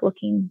back,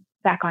 looking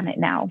back on it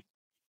now.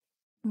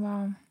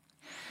 Wow.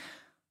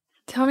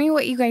 Tell me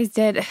what you guys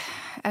did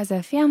as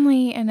a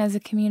family and as a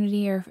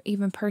community or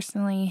even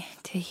personally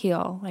to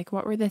heal. Like,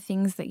 what were the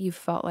things that you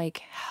felt like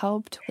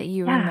helped that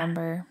you Yeah.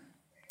 remember?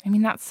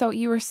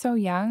 You were so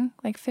young,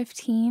 like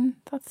 15.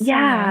 That's so young.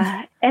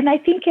 Yeah. And I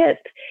think it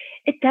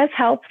does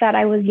help that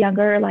I was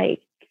younger,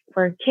 like,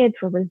 where kids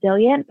were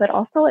resilient, but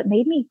also it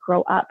made me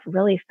grow up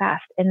really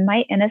fast. And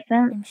my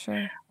innocence I'm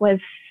sure. was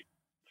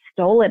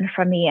stolen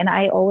from me. And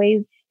I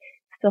always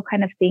still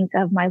kind of think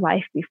of my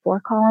life before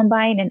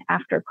Columbine and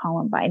after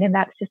Columbine. And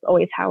that's just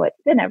always how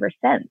it's been ever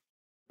since.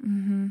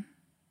 Mm-hmm.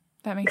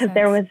 That makes Because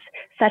there sense.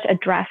 was such a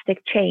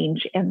drastic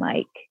change in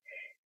like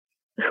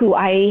who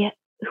I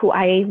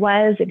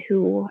was and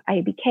who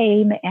I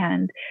became,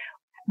 and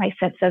my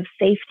sense of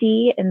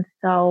safety. And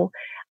so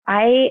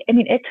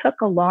it took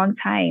a long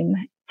time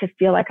to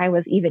feel like I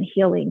was even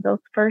healing. Those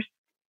first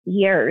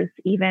years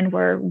even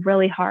were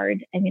really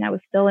hard. I mean, I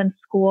was still in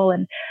school,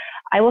 and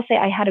I will say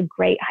I had a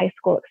great high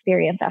school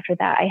experience after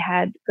that. I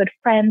had good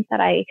friends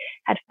that I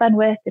had fun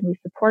with, and we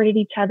supported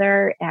each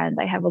other, and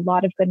I have a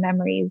lot of good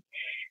memories.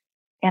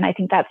 And I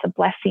think that's a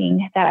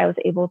blessing that I was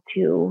able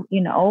to,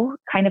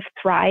 kind of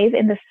thrive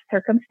in this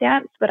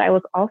circumstance. But I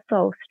was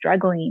also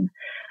struggling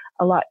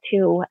a lot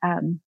too.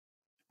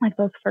 Like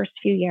those first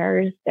few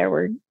years,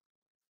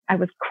 I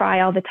would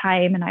cry all the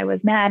time, and I was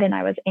mad and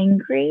I was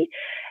angry.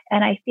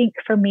 And I think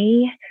for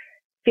me,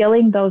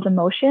 feeling those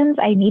emotions,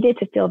 I needed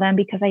to feel them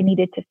because I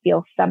needed to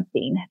feel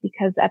something.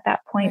 Because at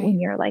that point, when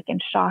you're like in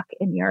shock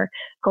and you're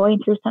going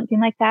through something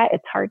like that,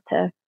 it's hard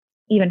to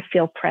even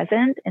feel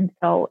present. And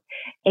so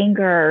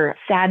anger,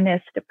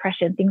 sadness,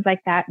 depression, things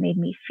like that made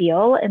me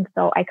feel. And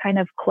so I kind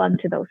of clung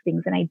to those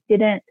things, and I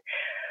didn't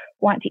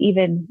want to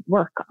even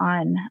work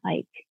on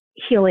like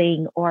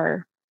healing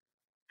or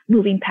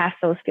moving past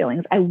those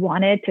feelings. I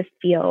wanted to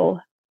feel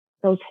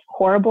those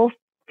horrible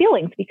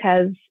feelings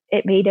because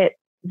it made it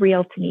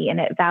real to me and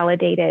it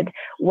validated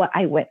what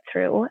I went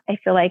through. I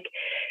feel like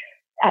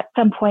at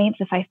some points,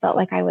 if I felt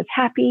like I was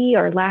happy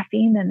or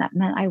laughing, then that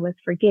meant I was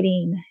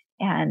forgetting.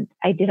 And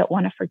I didn't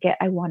want to forget.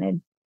 I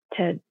wanted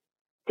to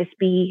just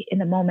be in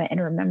the moment and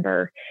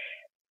remember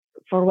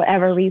for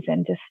whatever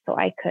reason, just so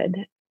I could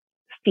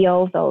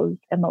feel those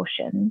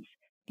emotions.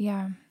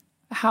 Yeah.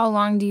 How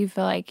long do you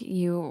feel like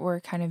you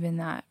were kind of in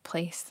that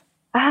place?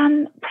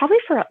 Probably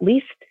for at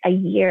least a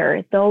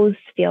year, those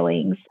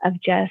feelings of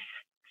just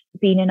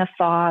being in a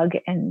fog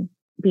and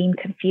being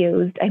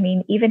confused. I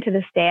mean, even to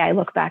this day, I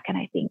look back and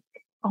I think,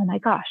 oh my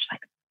gosh,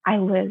 like I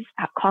was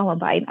at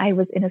Columbine. I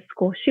was in a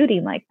school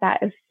shooting. Like that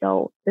is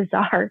so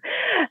bizarre.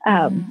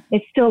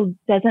 It still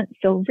doesn't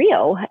feel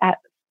real at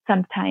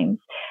sometimes.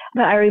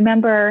 But I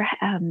remember,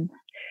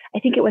 I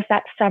think it was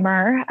that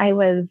summer, I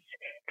was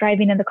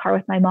driving in the car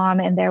with my mom,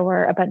 and there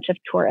were a bunch of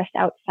tourists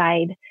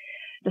outside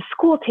the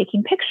school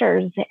taking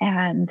pictures.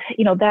 And,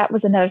 that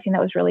was another thing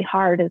that was really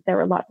hard, is there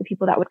were lots of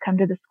people that would come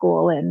to the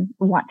school and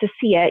want to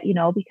see it,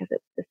 because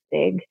it's this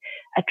big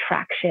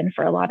attraction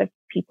for a lot of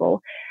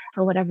people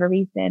for whatever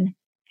reason.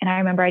 And I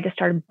remember I just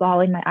started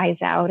bawling my eyes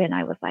out, and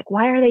I was like,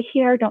 why are they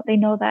here? Don't they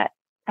know that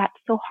that's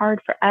so hard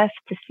for us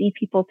to see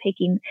people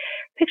taking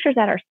pictures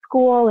at our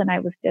school? And I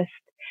was just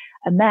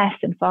a mess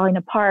and falling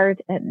apart,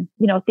 and,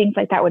 things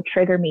like that would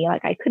trigger me.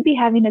 Like I could be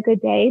having a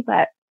good day,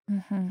 but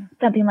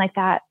something like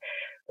that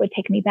would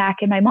take me back.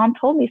 And my mom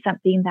told me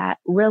something that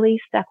really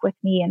stuck with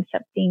me and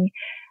something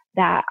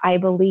that I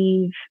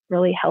believe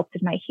really helped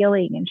in my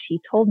healing. And she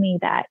told me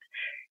that,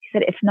 she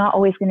said, it's not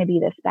always going to be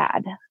this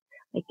bad.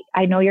 Like,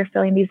 I know you're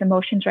feeling these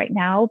emotions right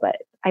now, but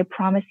I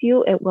promise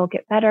you it will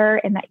get better,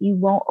 and that you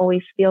won't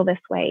always feel this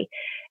way.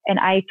 And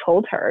I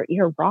told her,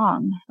 you're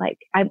wrong. Like,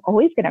 I'm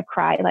always going to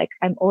cry. Like,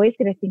 I'm always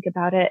going to think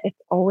about it. It's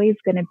always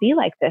going to be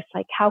like this.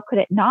 Like, how could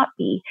it not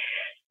be?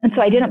 And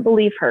so I didn't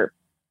believe her.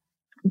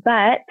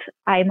 But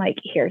I'm like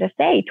here to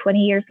say 20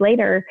 years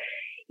later,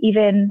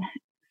 even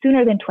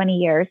sooner than 20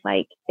 years,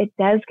 like it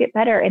does get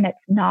better, and it's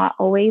not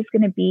always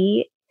going to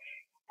be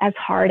as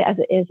hard as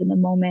it is in the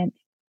moment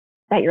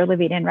that you're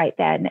living in right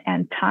then.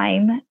 And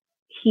time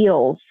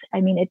heals. I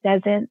mean, it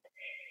doesn't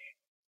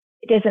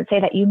say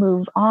that you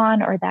move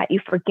on or that you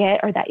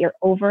forget or that you're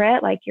over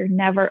it. Like you're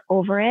never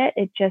over it.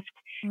 It just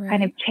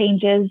kind of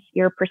changes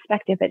your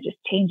perspective. It just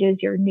changes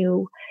your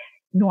new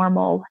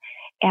normal,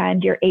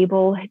 and you're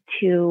able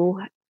to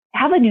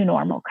have a new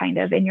normal kind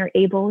of, and you're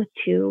able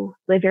to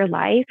live your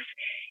life.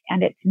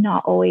 And it's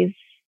not always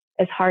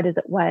as hard as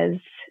it was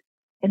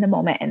in the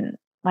moment. And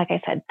like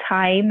I said,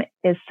 time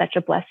is such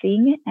a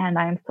blessing, and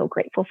I'm so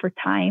grateful for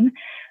time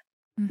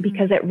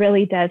because it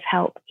really does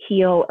help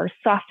heal or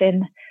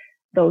soften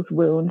those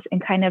wounds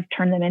and kind of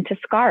turn them into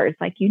scars.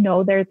 Like,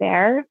 they're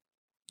there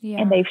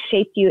and they've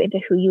shaped you into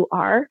who you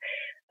are,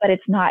 but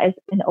it's not as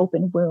an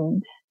open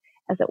wound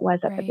as it was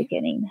at the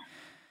beginning.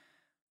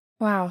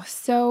 Wow.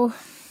 So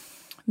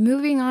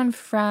moving on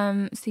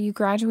so you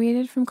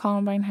graduated from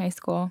Columbine High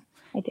School.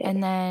 I did.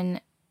 And then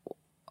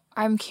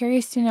I'm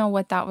curious to know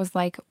what that was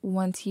like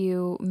once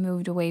you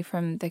moved away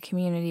from the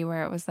community,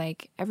 where it was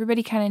like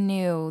everybody kind of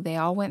knew, they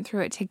all went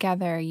through it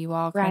together. You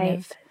all kind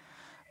of,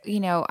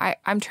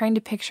 I'm trying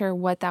to picture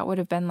what that would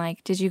have been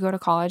like. Did you go to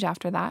college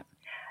after that?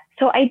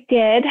 So I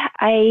did.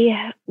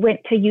 I went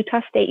to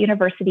Utah State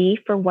University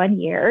for 1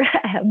 year.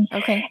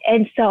 Okay.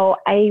 And so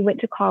I went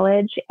to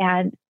college,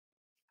 and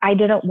I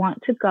didn't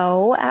want to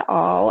go at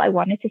all. I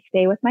wanted to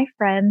stay with my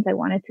friends. I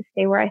wanted to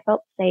stay where I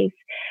felt safe.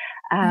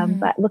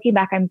 But looking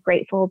back, I'm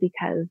grateful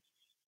because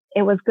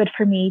it was good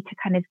for me to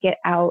kind of get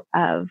out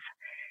of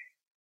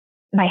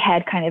my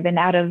head kind of and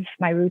out of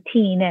my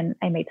routine. And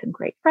I made some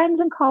great friends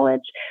in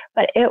college,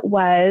 but it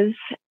was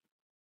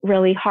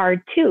really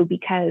hard too,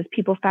 because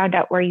people found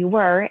out where you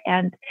were.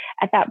 And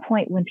at that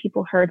point, when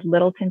people heard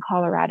Littleton,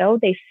 Colorado,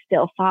 they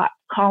still thought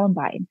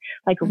Columbine,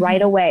 like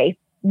right away.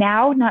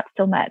 Now, not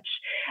so much.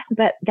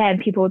 But then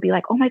people would be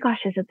like, oh my gosh,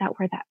 isn't that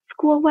where that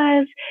school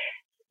was?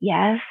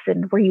 yes.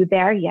 And were you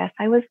there? Yes,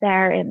 I was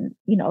there. And,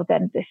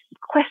 then this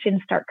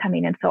questions start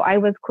coming. And so I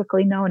was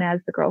quickly known as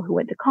the girl who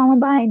went to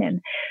Columbine,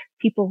 and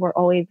people were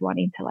always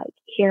wanting to like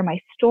hear my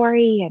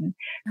story and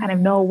kind of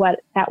Mm-hmm. know what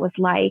that was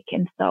like.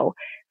 And so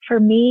for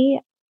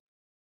me,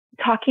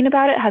 talking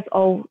about it has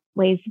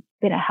always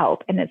been a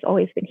help, and it's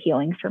always been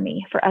healing for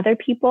me. For other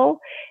people,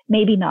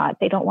 maybe not.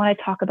 They don't want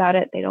to talk about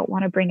it. They don't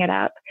want to bring it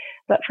up.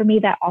 But for me,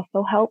 that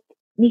also helped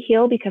me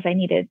heal because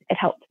it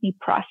helped me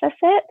process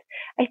it.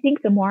 I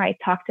think the more I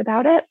talked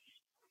about it.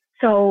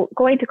 So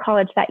going to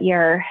college that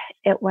year,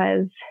 it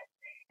was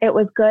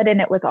good,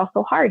 and it was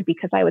also hard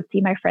because I would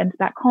see my friends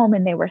back home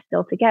and they were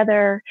still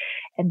together.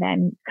 And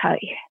then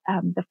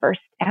the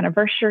first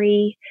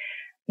anniversary,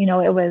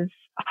 it was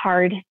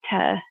hard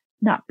to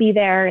not be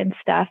there and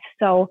stuff.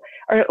 So,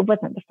 or it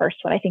wasn't the first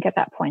one. I think at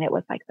that point it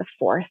was like the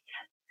fourth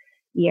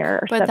year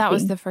or But that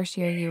was something. the first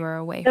year you were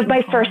away But from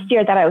my first home.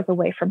 year that I was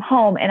away from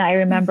home. And I Mm-hmm.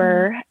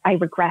 remember I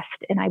regressed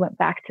and I went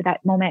back to that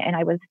moment and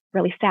I was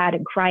really sad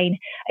and crying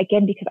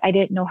again because I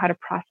didn't know how to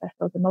process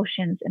those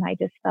emotions. And I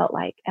just felt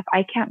like if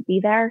I can't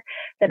be there,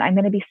 then I'm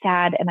going to be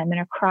sad and I'm going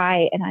to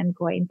cry and I'm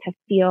going to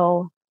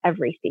feel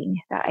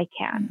everything that I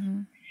can.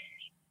 Mm-hmm.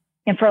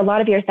 And for a lot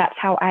of years, that's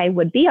how I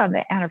would be on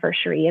the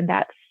anniversary. And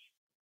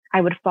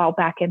I would fall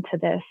back into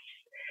this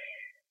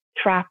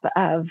trap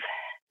of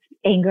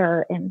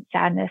anger and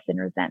sadness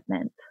and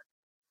resentment.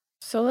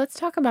 So let's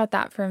talk about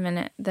that for a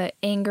minute, the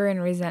anger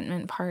and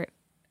resentment part.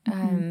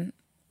 Mm-hmm. Um,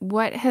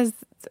 what has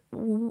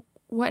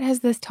what has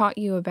this taught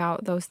you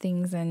about those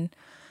things, and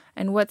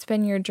what's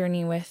been your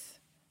journey with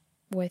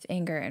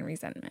anger and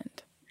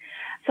resentment?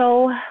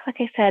 So, like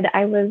I said,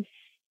 I was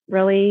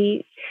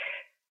really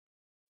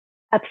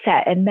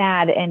upset and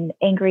mad and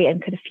angry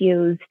and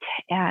confused.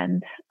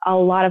 And a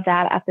lot of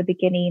that at the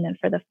beginning and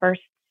for the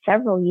first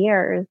several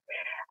years.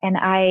 And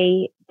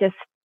I just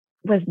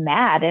was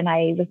mad. And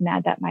I was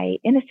mad that my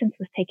innocence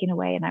was taken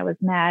away. And I was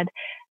mad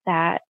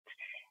that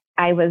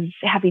I was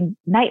having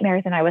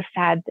nightmares, and I was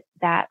sad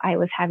that I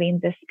was having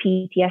this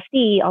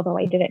PTSD, although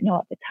I didn't know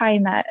at the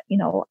time that,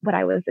 what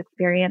I was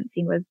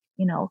experiencing was,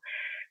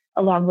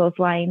 along those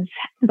lines.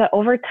 But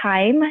over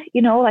time,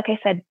 like I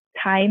said,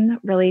 time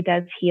really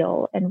does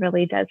heal and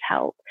really does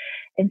help.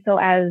 And so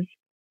as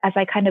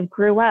I kind of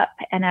grew up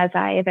and as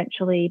I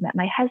eventually met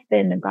my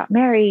husband and got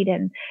married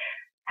and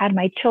had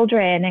my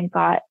children and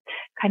got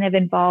kind of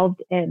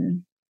involved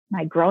in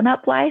my grown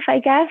up life, I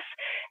guess,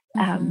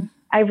 Mm-hmm.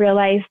 I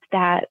realized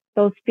that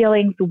those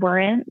feelings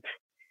weren't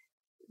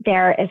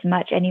there as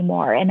much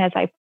anymore. And as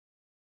I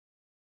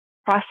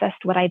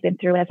processed what I'd been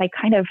through, as I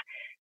kind of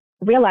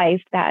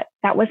realized that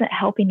that wasn't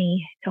helping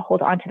me to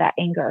hold on to that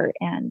anger.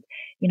 And,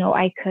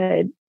 I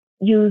could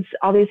use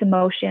all these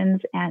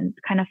emotions and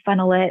kind of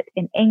funnel it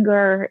in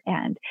anger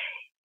and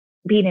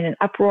being in an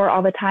uproar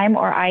all the time,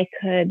 or I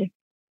could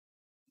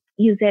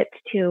use it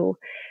to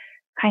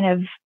kind of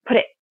put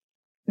it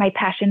my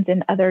passions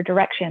in other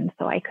directions.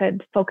 So I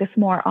could focus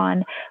more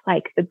on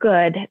like the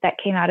good that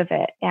came out of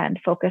it and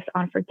focus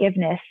on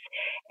forgiveness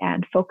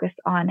and focus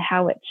on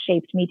how it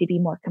shaped me to be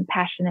more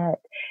compassionate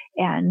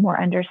and more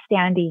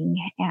understanding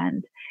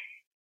and,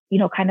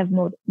 kind of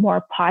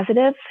more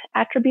positive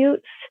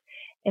attributes.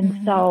 And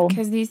Mm-hmm. so,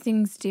 Because these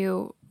things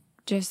do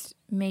just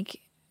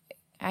make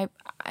I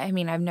I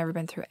mean, I've never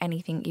been through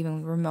anything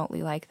even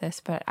remotely like this,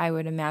 but I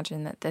would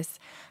imagine that this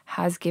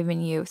has given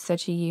you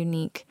such a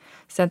unique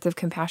sense of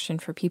compassion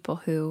for people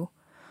who,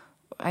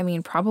 I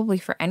mean, probably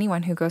for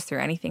anyone who goes through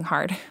anything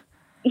hard.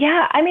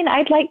 yeah, I mean,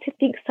 I'd like to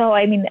think so.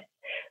 I mean,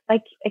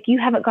 like you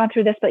haven't gone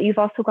through this, but you've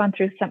also gone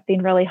through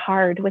something really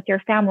hard with your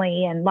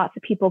family, and lots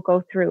of people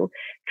go through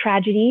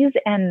tragedies.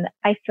 And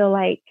I feel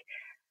like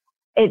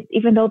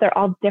even though they're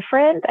all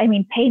different, I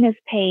mean, pain is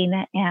pain,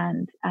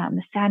 and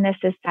sadness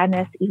is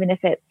sadness, even if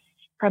it's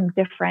from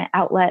different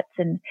outlets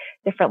and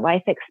different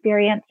life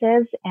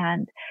experiences.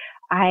 And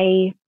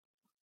I,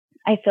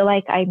 I feel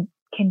like I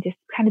can just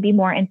kind of be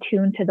more in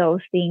tune to those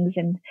things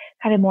and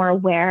kind of more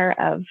aware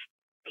of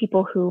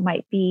people who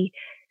might be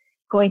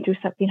going through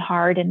something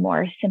hard and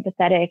more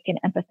sympathetic and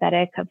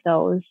empathetic of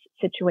those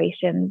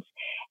situations.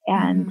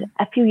 And Mm-hmm.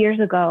 a few years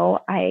ago,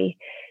 I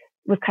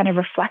was kind of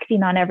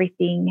reflecting on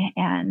everything,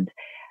 and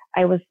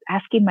I was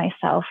asking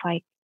myself,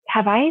 like,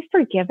 have I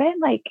forgiven?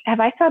 Like, have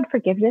I found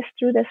forgiveness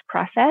through this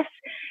process?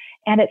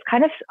 And it's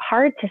kind of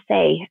hard to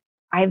say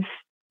I've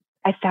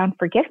I found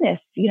forgiveness,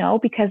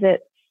 because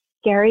it's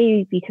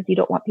scary because you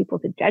don't want people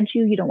to judge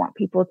you. You don't want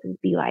people to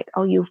be like,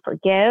 oh, you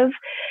forgive.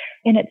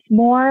 And it's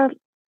more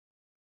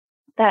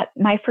that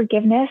my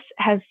forgiveness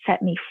has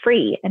set me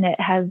free, and it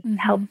has Mm-hmm.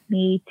 helped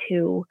me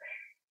to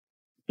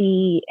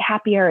be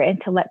happier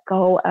and to let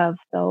go of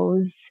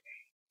those,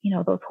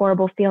 those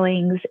horrible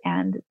feelings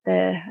and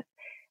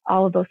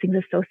all of those things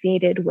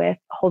associated with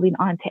holding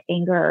on to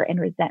anger and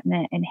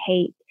resentment and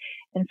hate.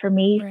 And for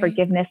me, Right.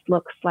 forgiveness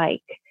looks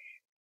like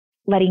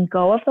letting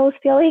go of those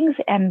feelings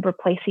and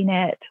replacing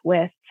it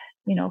with,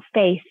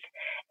 faith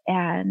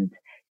and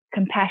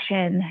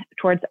compassion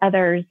towards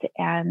others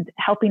and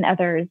helping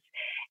others.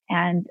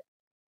 And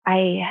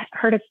I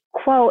heard a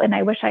quote, and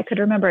I wish I could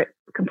remember it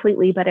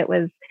completely, but it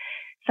was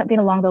something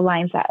along the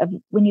lines that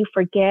when you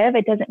forgive,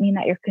 it doesn't mean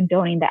that you're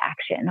condoning the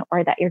action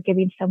or that you're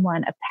giving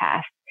someone a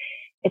pass.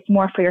 It's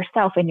more for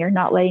yourself, and you're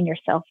not letting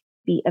yourself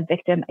be a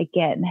victim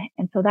again.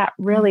 And so that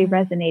really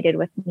resonated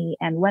with me.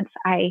 And once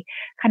I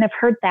kind of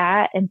heard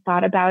that and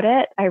thought about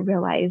it, I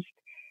realized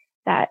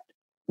that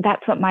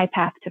that's what my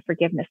path to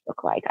forgiveness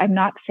looked like. I'm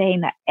not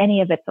saying that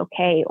any of it's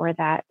okay, or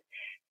that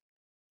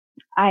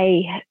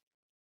I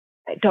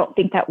don't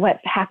think that what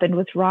happened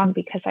was wrong,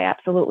 because I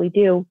absolutely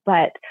do,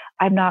 but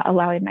I'm not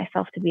allowing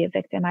myself to be a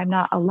victim. I'm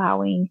not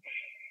allowing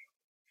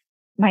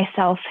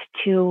myself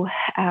to,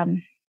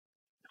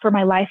 for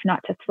my life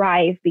not to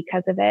thrive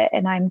because of it.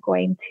 And I'm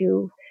going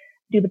to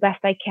do the best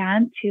I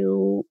can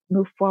to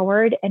move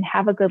forward and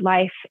have a good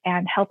life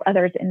and help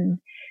others and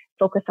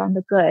focus on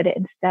the good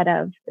instead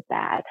of the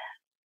bad.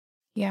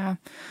 Yeah.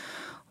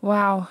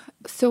 Wow.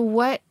 So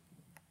what,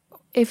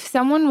 if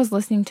someone was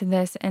listening to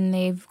this and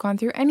they've gone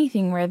through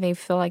anything where they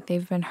feel like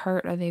they've been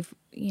hurt, or they've,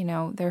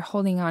 they're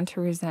holding on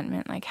to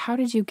resentment, like, how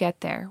did you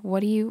get there?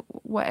 What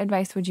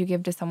advice would you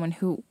give to someone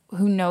who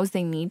knows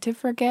they need to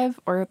forgive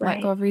or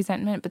let go of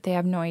resentment, but they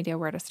have no idea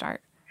where to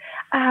start?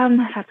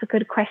 That's a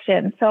good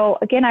question. So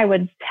again, I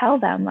would tell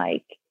them,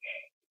 like,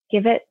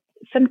 give it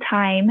some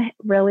time,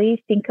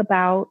 really think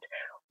about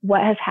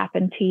what has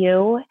happened to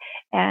you,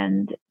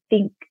 and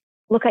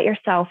look at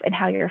yourself and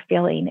how you're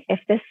feeling. If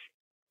this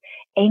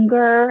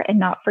anger and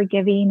not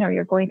forgiving, or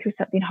you're going through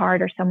something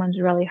hard, or someone's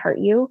really hurt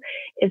you,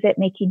 is it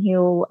making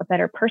you a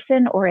better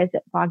person, or is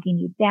it bogging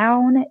you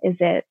down? Is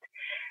it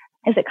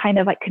kind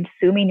of like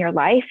consuming your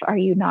life? Are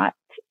you not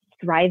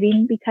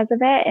thriving because of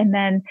it? And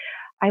then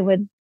I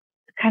would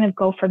kind of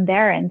go from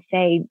there and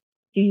say,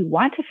 do you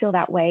want to feel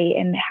that way?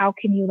 And how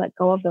can you let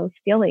go of those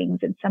feelings?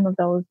 And some of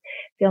those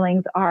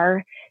feelings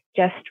are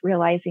just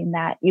realizing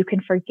that you can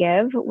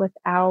forgive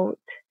without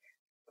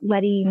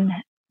letting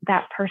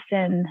that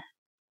person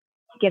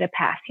get a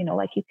pass.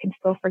 Like, you can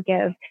still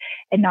forgive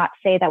and not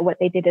say that what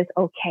they did is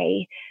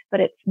okay, but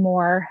it's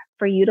more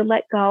for you to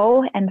let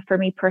go. And for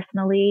me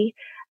personally,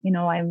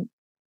 I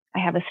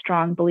have a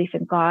strong belief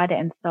in God.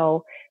 And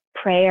so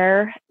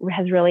prayer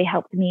has really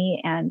helped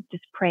me, and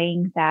just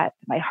praying that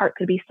my heart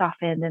could be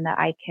softened and that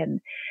I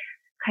can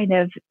kind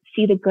of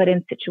see the good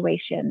in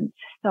situations.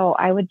 So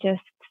I would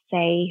just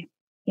say,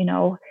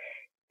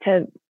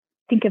 to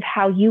think of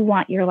how you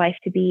want your life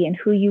to be and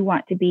who you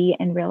want to be,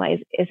 and realize,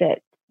 is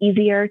it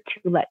easier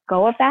to let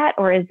go of that?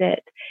 Or is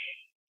it,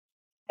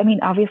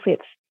 obviously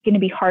it's going to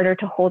be harder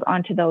to hold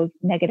on to those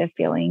negative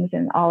feelings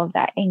and all of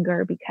that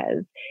anger,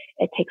 because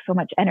it takes so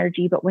much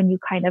energy. But when you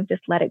kind of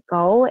just let it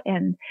go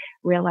and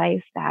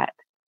realize that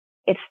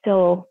it's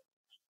still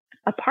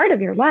a part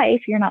of your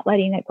life, you're not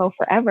letting it go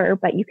forever,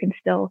 but you can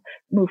still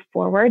move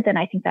forward, then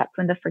I think that's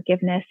when the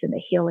forgiveness and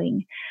the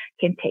healing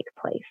can take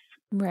place.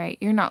 Right.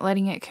 You're not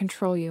letting it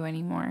control you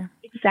anymore.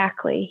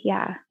 Exactly.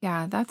 Yeah.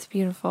 Yeah, that's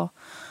beautiful.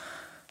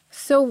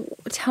 So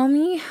tell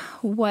me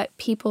what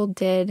people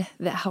did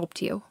that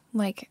helped you,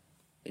 like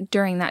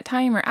during that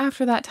time or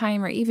after that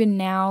time, or even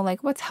now,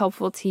 like what's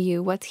helpful to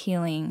you? What's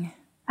healing?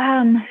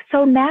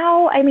 So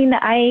now, I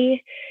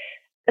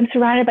am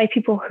surrounded by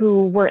people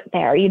who weren't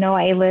there.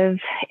 I live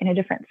in a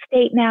different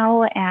state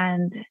now,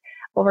 and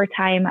over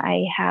time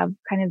I have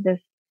kind of this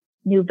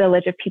new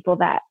village of people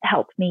that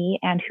help me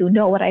and who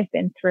know what I've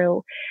been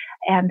through.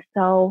 And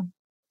so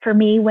for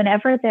me,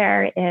 whenever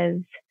there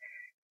is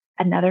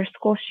another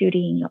school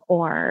shooting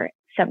or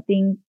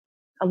something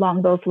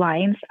along those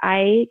lines,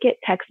 I get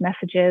text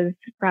messages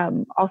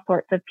from all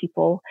sorts of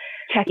people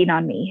checking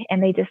on me.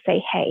 And they just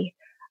say, hey,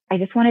 I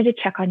just wanted to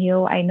check on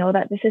you. I know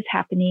that this is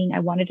happening. I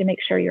wanted to make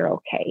sure you're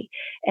okay.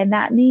 And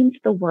that means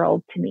the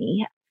world to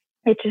me.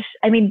 It just,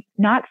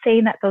 not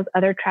saying that those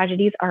other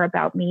tragedies are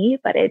about me,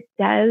 but it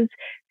does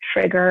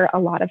trigger a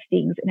lot of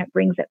things, and it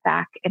brings it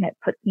back, and it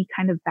puts me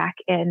kind of back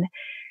in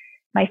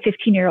my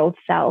 15-year-old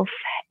self.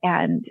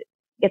 And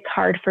it's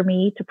hard for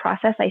me to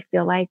process. I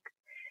feel like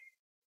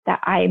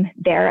that I'm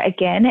there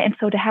again. And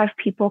so to have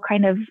people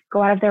kind of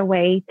go out of their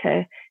way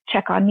to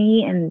check on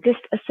me, and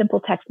just a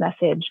simple text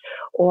message,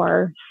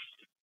 or,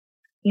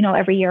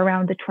 every year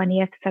around the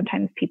 20th,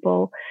 sometimes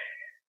people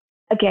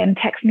again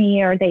text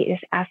me, or they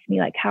just ask me,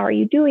 like, how are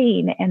you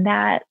doing? And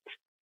that,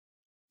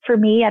 for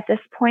me at this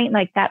point,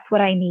 like, that's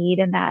what I need.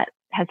 And that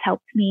has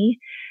helped me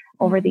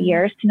over the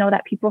years to know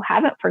that people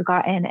haven't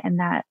forgotten, and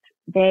that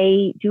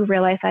they do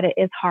realize that it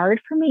is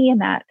hard for me,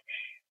 and that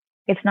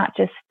it's not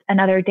just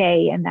another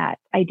day, and that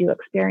I do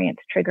experience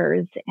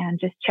triggers, and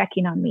just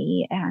checking on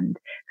me and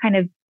kind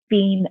of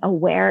being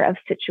aware of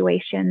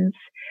situations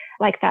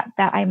like that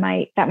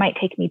might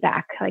take me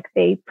back. Like,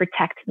 they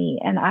protect me.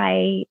 And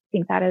I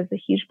think that is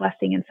a huge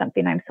blessing, and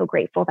something I'm so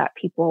grateful that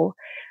people,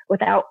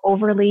 without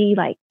overly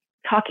like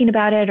talking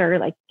about it or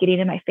like getting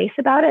in my face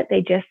about it, they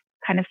just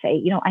kind of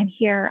say, I'm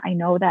here. I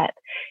know that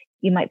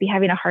you might be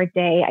having a hard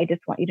day. I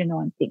just want you to know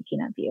I'm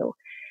thinking of you.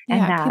 Yeah,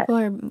 and that people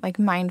are like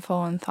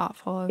mindful and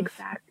thoughtful of.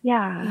 Exactly.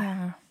 Yeah.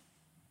 Yeah.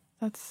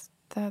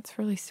 That's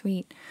really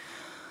sweet.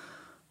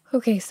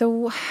 Okay,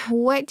 so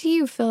what do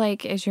you feel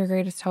like is your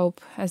greatest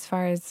hope as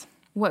far as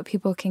what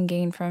people can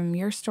gain from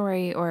your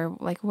story, or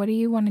like what do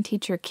you want to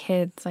teach your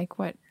kids? Like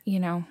what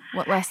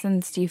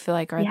lessons do you feel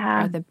like are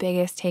Yeah, the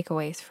biggest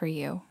takeaways for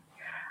you?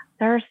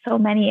 there are so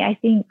many. I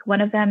think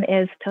one of them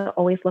is to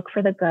always look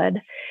for the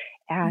good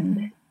and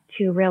Mm-hmm.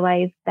 to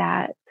realize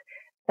that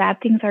bad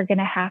things are going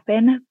to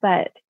happen,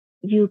 but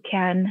you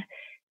can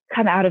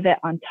come out of it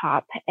on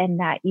top, and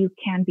that you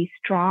can be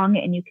strong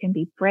and you can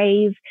be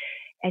brave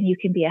and you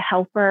can be a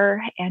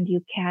helper and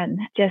you can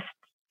just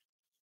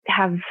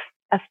have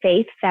a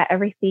faith that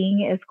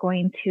everything is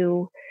going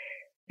to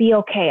be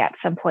okay at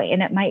some point.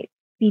 And it might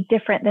be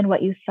different than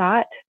what you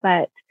thought,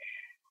 but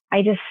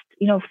I just,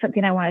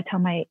 something I want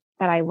to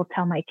that I will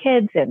tell my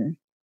kids, and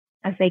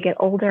as they get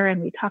older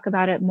and we talk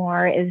about it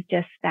more, is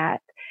just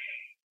that,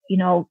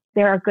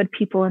 there are good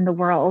people in the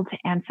world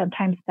and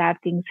sometimes bad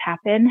things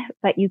happen,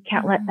 but you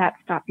can't let Mm-hmm. that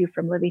stop you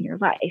from living your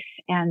life.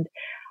 And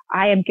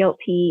I am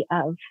guilty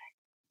of,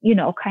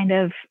 kind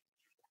of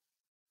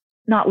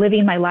not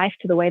living my life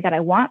to the way that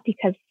I want,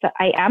 because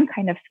I am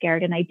kind of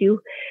scared and I do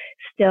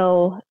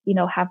still,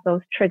 have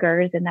those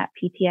triggers and that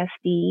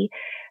PTSD,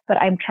 but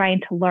I'm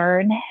trying to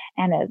learn,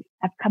 and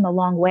I've come a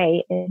long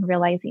way in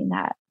realizing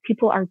that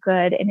people are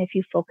good. And if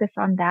you focus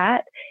on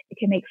that, it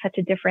can make such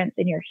a difference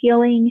in your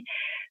healing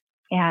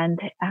and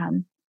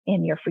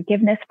in your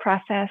forgiveness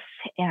process.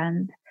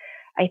 And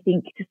I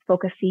think just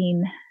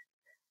focusing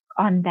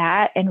on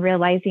that and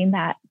realizing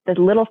that the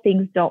little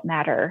things don't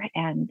matter.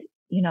 And,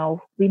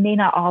 we may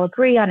not all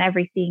agree on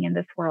everything in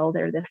this world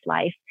or this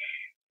life,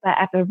 but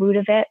at the root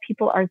of it,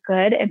 people are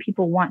good and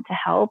people want to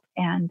help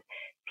and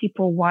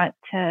people want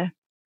to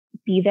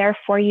be there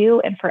for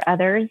you and for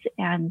others.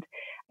 And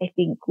I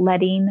think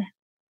letting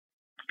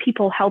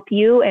people help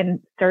you and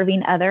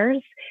serving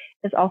others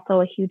is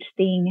also a huge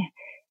thing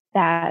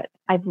that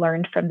I've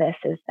learned from this,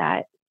 is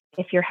that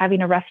if you're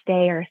having a rough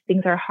day or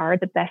things are hard,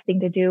 the best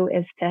thing to do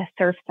is to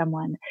serve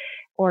someone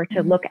or to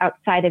Mm-hmm. look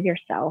outside of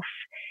yourself.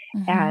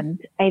 Mm-hmm. And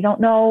I don't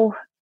know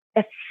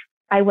if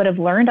I would have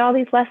learned all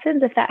these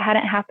lessons if that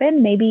hadn't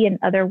happened, maybe in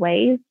other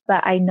ways,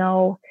 but I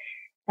know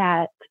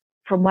that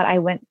from what I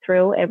went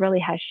through, it really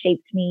has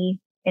shaped me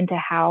into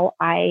how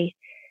I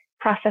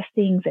process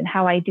things and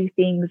how I do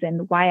things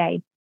and why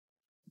I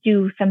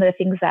do some of the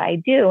things that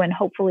I do. And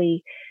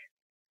hopefully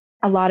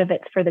a lot of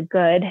it's for the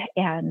good.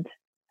 And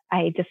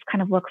I just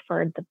kind of look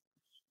for the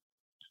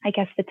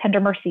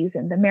tender mercies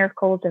and the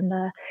miracles and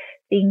the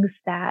things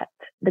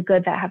the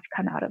good that have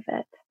come out of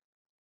it.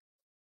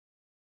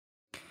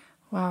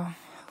 Wow.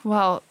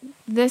 Well,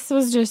 this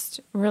was just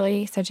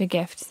really such a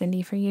gift,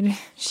 Cindy, for you to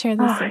share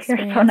Oh, this you're so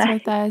experience nice.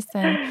 with us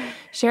and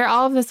share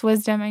all of this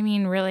wisdom. I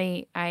mean,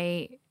 really,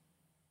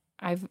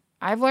 I've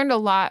learned a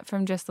lot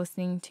from just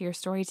listening to your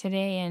story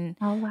today, and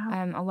Oh,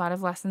 wow. a lot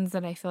of lessons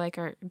that I feel like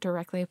are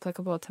directly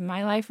applicable to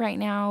my life right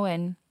now,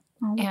 and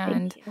Oh, well, thank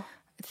and you.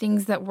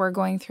 things that we're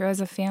going through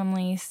as a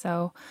family.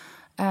 So,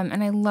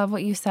 and I love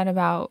what you said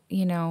about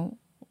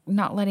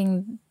not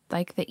letting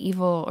like the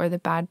evil or the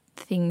bad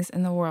things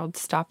in the world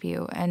stop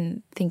you,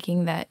 and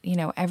thinking that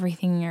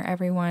everything or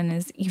everyone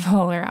is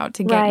evil or out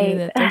to get you. Right.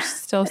 That there's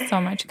still so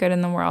much good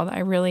in the world. I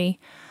really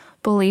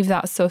believe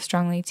that so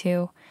strongly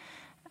too.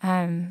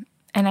 And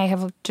I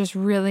have just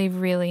really,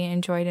 really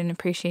enjoyed and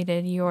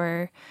appreciated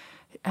your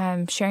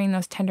sharing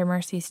those tender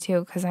mercies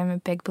too, because I'm a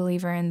big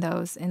believer in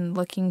those and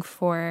looking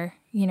for,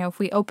 if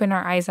we open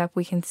our eyes up,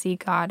 we can see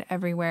God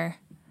everywhere.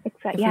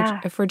 Yeah.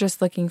 If we're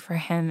just looking for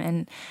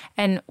Him,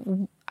 and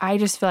I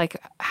just feel like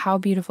how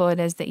beautiful it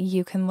is that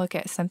you can look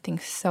at something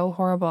so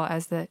horrible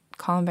as the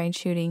Columbine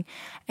shooting,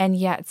 and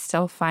yet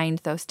still find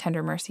those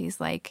tender mercies,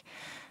 like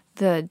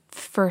the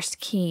first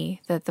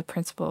key that the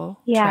principal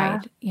Yeah.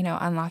 tried,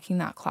 unlocking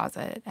that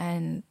closet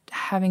and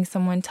having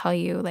someone tell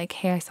you, like,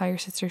 hey, I saw your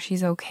sister,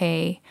 she's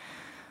okay.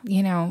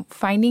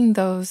 Finding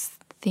those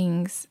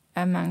things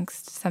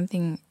amongst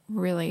something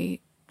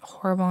really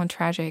horrible and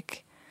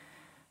tragic,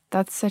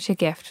 that's such a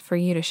gift for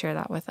you to share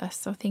that with us.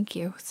 So thank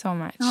you so Oh,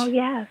 much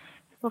yes.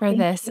 Well, for thank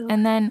this. you.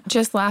 And then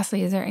just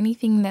lastly, is there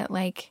anything that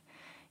like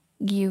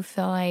you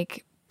feel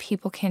like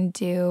people can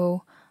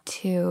do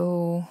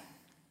to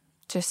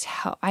just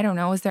help? I don't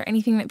know. Is there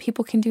anything that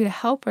people can do to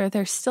help, or are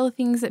there still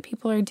things that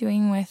people are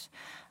doing with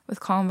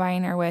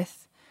Columbine or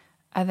with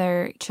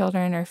other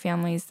children or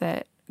families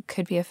that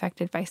could be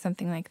affected by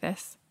something like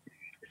this?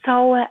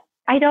 So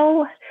I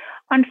know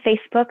on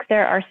Facebook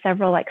there are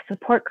several like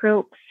support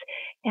groups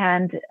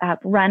and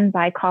run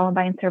by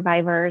Columbine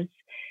survivors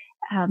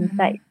that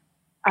Mm-hmm.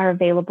 are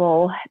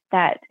available,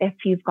 that if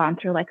you've gone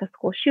through like a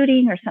school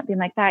shooting or something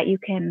like that, you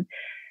can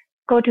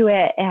go to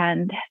it.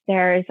 And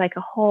there's like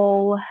a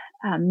whole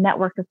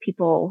network of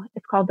people.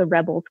 It's called the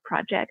Rebels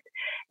Project.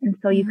 And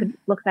so you Mm-hmm. could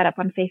look that up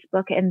on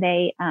Facebook, and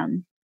they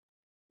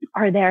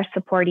are there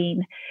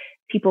supporting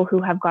people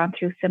who have gone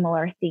through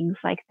similar things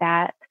like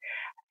that.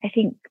 I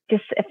think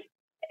just if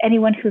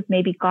anyone who's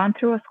maybe gone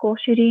through a school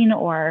shooting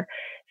or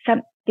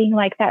something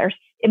like that, or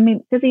I mean,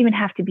 it doesn't even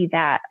have to be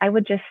that. I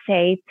would just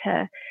say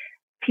to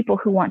people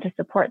who want to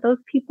support those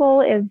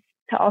people is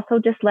to also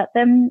just let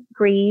them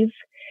grieve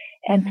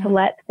and Mm-hmm.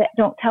 to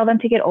don't tell them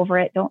to get over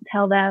it. Don't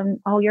tell them,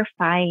 oh, you're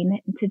fine.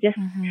 And to just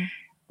Mm-hmm.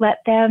 let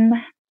them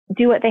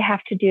do what they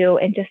have to do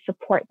and just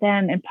support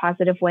them in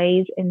positive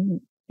ways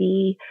and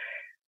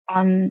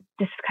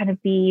just kind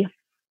of be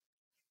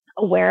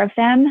aware of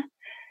them.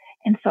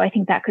 And so I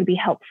think that could be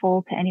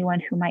helpful to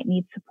anyone who might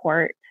need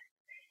support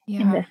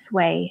in Yeah. this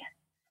way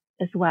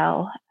as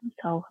well.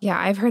 So Yeah,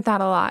 I've heard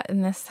that a lot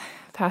in this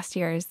past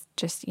year is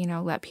just,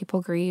 let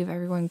people grieve.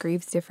 Everyone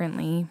grieves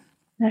differently.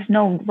 there's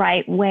no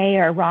right way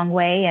or wrong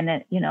way.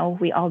 And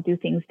we all do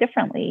things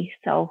differently.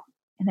 So,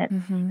 and it's,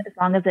 Mm-hmm. as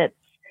long as it's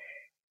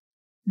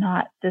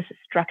not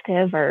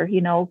destructive or,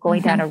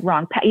 going down Mm-hmm. a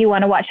wrong path, you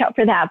want to watch out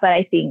for that. But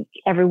I think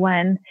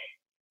everyone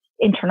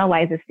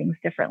internalizes things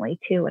differently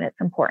too. And it's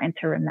important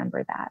to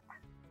remember that.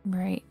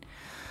 Right.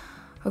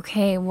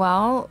 Okay,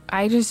 well,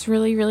 I just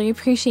really, really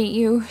appreciate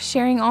you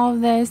sharing all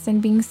of this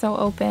and being so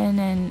open.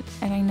 And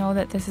I know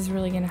that this is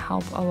really going to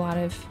help a lot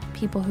of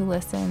people who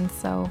listen.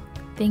 So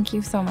thank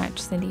you so much,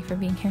 Cindy, for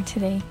being here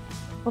today.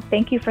 Well,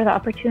 thank you for the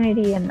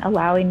opportunity and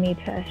allowing me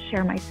to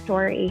share my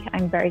story.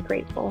 I'm very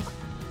grateful.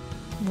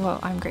 Well,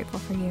 I'm grateful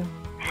for you.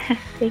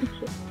 Thank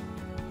you.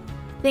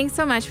 Thanks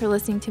so much for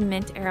listening to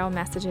Mint Arrow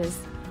Messages.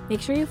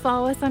 Make sure you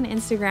follow us on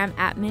Instagram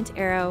at Mint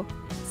Arrow,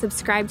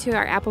 subscribe to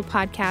our Apple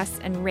Podcasts,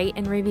 and rate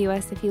and review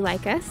us if you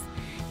like us.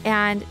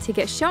 And to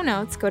get show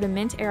notes, go to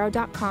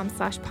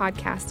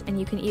mintarrow.com/podcast, and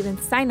you can even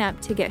sign up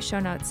to get show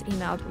notes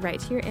emailed right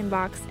to your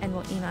inbox, and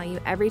we'll email you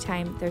every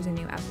time there's a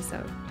new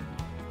episode.